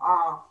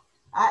else.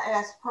 I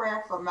asked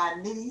prayer for my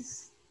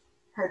niece,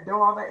 her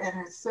daughter, and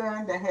her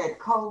son that had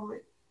COVID.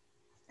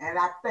 And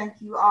I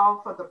thank you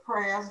all for the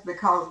prayers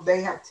because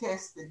they have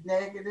tested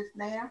negative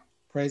now.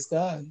 Praise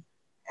God.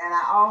 And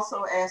I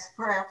also asked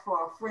prayer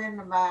for a friend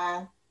of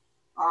mine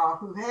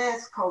who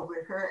has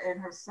COVID, her and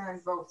her son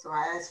both. So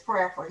I asked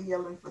prayer for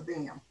healing for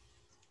them.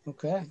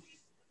 Okay.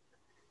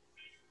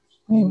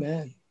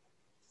 Amen.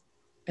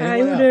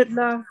 I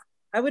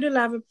would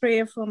love a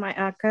prayer for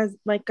my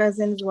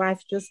cousin's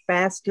wife just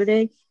passed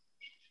today.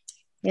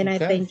 And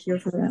okay. I thank you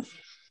for that.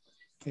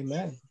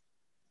 Amen.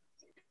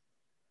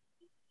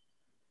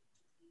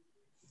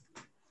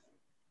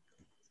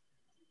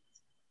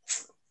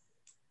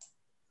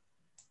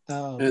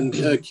 And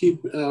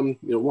keep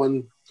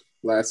one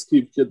last,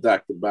 keep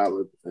Dr.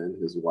 Ballard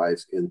and his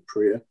wife in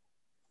prayer.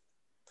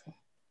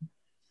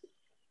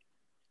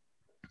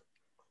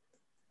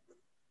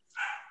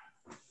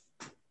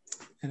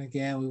 And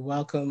again, we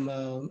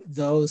welcome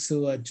those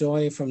who are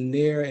joining from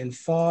near and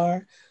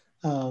far.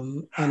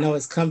 I know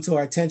it's come to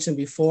our attention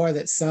before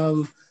that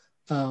some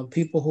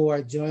people who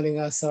are joining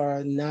us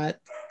are not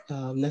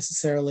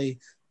necessarily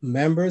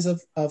members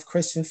of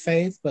Christian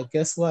Faith, but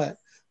guess what?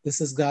 This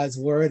is God's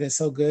word. It's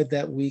so good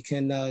that we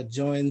can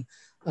join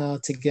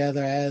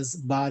together as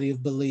body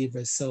of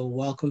believers. So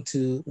welcome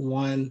to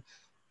one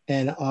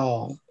and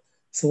all.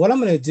 So what I'm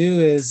going to do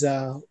is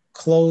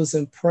close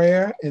in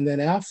prayer. And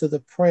then after the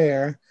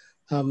prayer,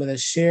 I'm going to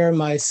share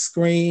my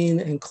screen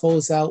and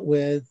close out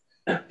with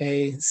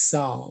a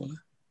song.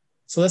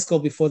 So let's go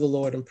before the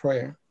Lord in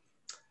prayer.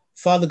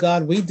 Father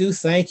God, we do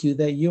thank you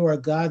that you are a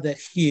God that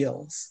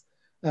heals.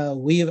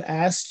 We have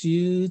asked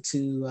you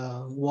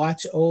to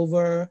watch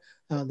over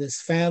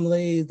this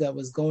family that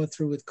was going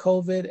through with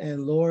COVID.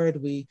 And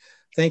Lord, we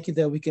thank you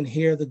that we can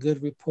hear the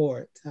good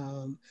report.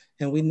 And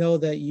we know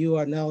that you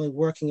are not only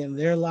working in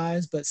their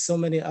lives, but so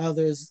many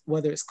others,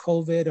 whether it's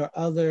COVID or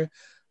other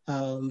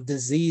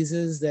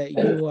diseases, that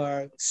you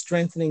are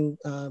strengthening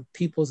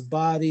people's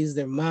bodies,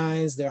 their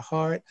minds, their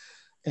heart,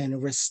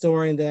 and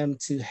restoring them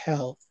to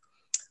health.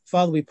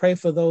 Father, we pray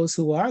for those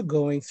who are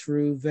going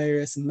through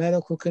various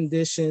medical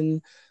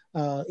conditions,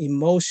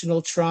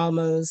 emotional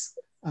traumas,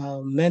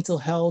 mental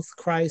health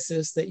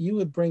crisis, that you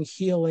would bring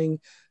healing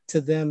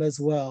to them as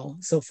well.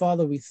 So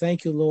Father, we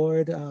thank you,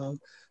 Lord,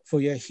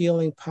 for your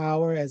healing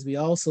power, as we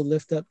also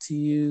lift up to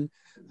you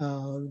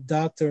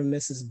Dr. and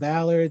Mrs.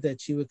 Ballard,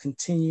 that you would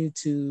continue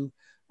to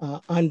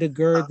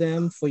undergird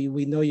them. For you,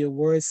 we know your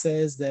word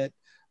says that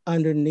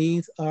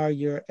underneath are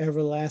your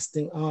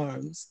everlasting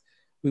arms.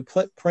 We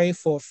pray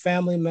for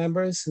family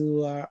members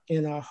who are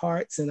in our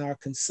hearts and our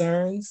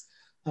concerns,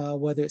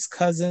 whether it's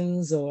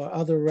cousins or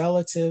other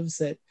relatives,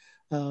 that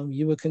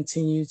you would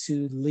continue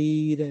to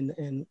lead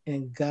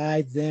and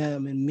guide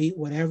them and meet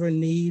whatever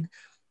need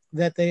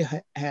that they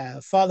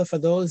have. Father, for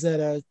those that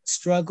are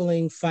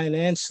struggling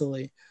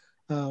financially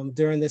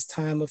during this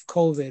time of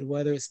COVID,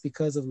 whether it's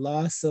because of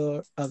loss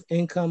of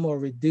income or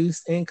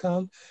reduced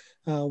income,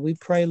 we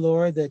pray,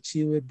 Lord, that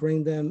you would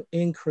bring them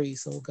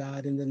increase, oh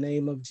God, in the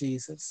name of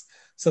Jesus.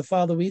 So,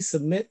 Father, we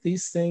submit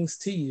these things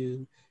to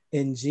you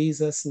in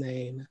Jesus'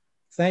 name.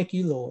 Thank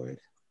you, Lord.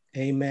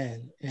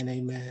 Amen and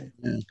amen.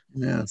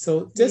 Yeah.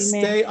 So just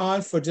stay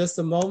on for just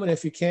a moment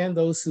if you can,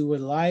 those who would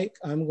like.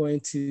 I'm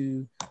going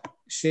to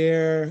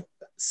share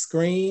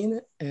screen,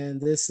 and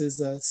this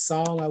is a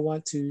song I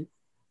want to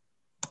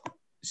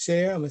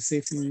share. I'm going to see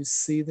if you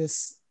see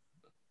this.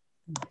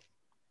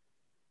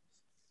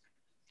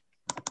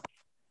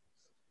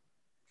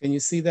 Can you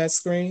see that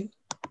screen?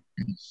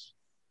 Yes.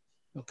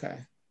 Okay.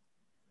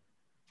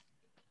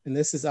 And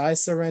this is I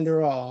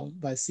Surrender All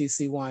by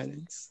CeCe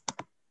Winans.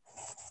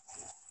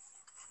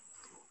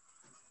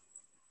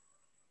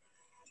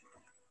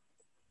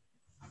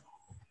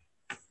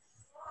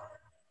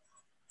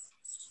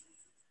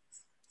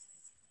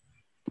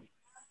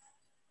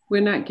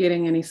 We're not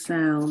getting any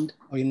sound.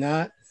 Oh, you're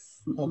not?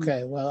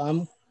 Okay,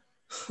 well,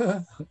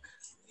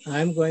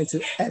 I'm going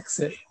to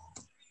exit.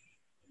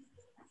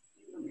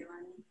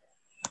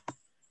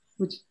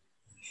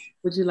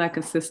 Would you like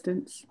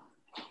assistance?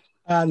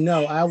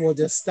 No, I will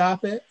just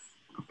stop it.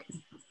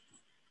 Okay.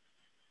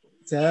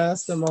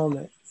 Just a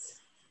moment.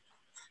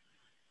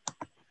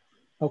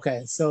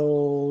 Okay,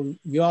 so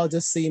you all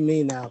just see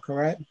me now,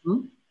 correct?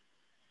 Mm-hmm.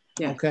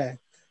 Yeah. Okay.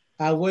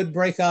 I would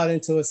break out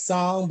into a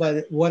song,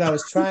 but what I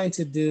was trying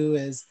to do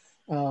is,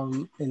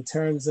 in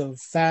terms of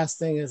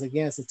fasting, is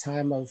again, it's a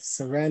time of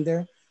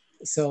surrender.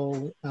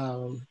 So,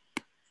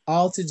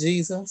 all to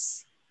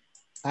Jesus,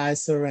 I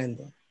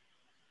surrender.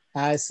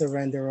 I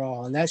surrender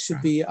all. And that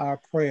should be our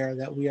prayer,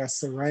 that we are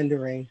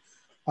surrendering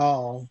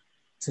all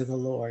to the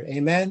Lord.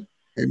 Amen.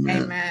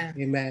 Amen. Amen.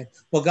 Amen.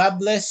 Well, God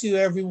bless you,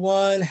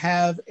 everyone.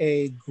 Have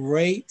a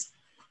great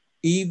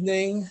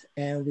evening.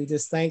 And we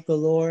just thank the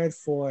Lord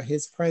for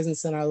his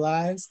presence in our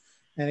lives.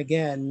 And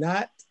again,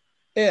 not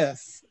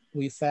if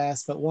we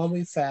fast, but when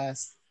we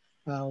fast,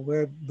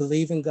 we're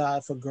believing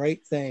God for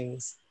great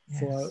things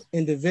for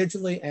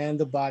individually and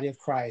the body of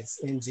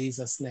Christ in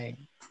Jesus' name.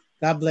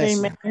 God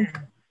bless you.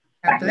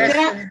 God bless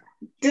you.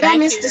 Did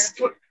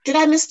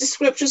I miss the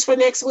scriptures for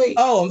next week?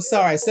 Oh, I'm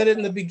sorry. I said it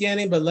in the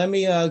beginning, but let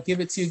me give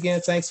it to you again.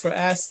 Thanks for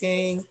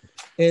asking.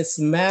 It's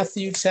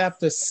Matthew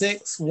chapter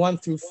 6,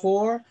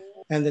 1-4.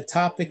 And the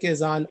topic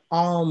is on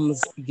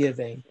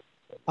almsgiving.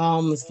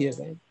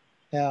 Almsgiving.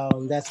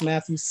 That's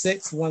Matthew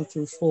 6,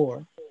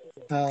 1-4.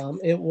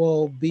 It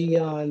will be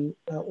on,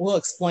 we'll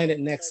explain it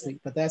next week,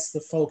 but that's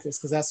the focus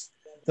because that's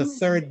the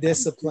third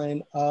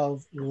discipline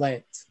of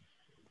Lent.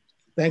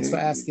 Thanks for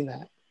asking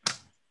that.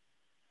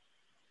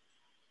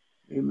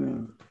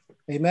 Amen.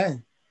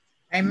 Amen.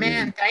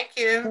 Amen. Thank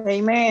you.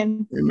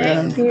 Amen.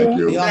 Amen. Thank you. Thank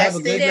you. Y'all have a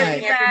Blessed good evening,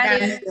 night.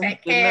 everybody.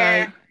 Take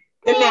care.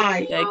 Good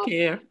night. Take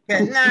care.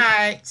 Good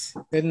night.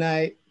 Good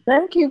night.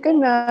 Thank you. Good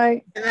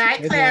night. Good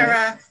night, Good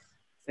Clara.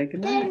 Say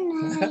good night.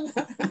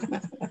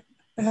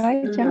 Good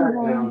night,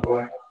 John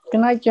Boy.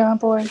 Good night, John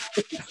Boy.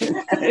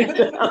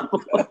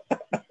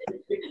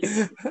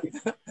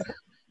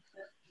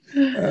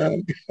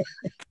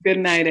 Good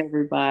night,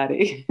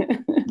 everybody.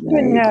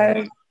 Good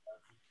night.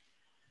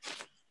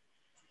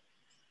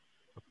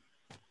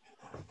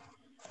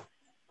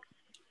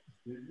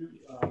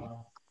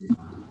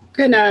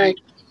 Good night.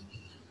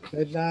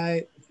 Good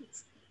night.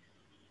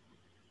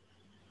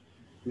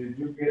 Did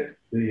you get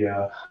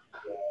the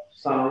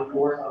sound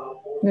for it?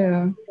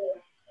 Yeah.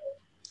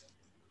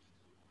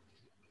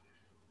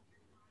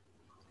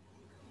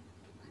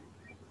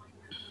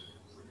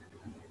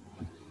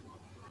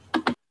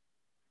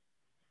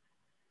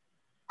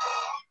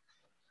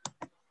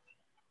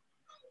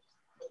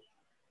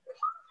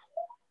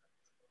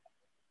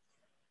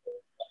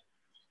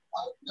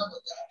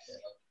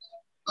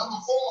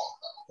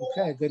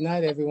 Okay, good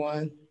night,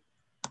 everyone.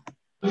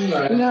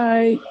 Good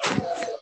night.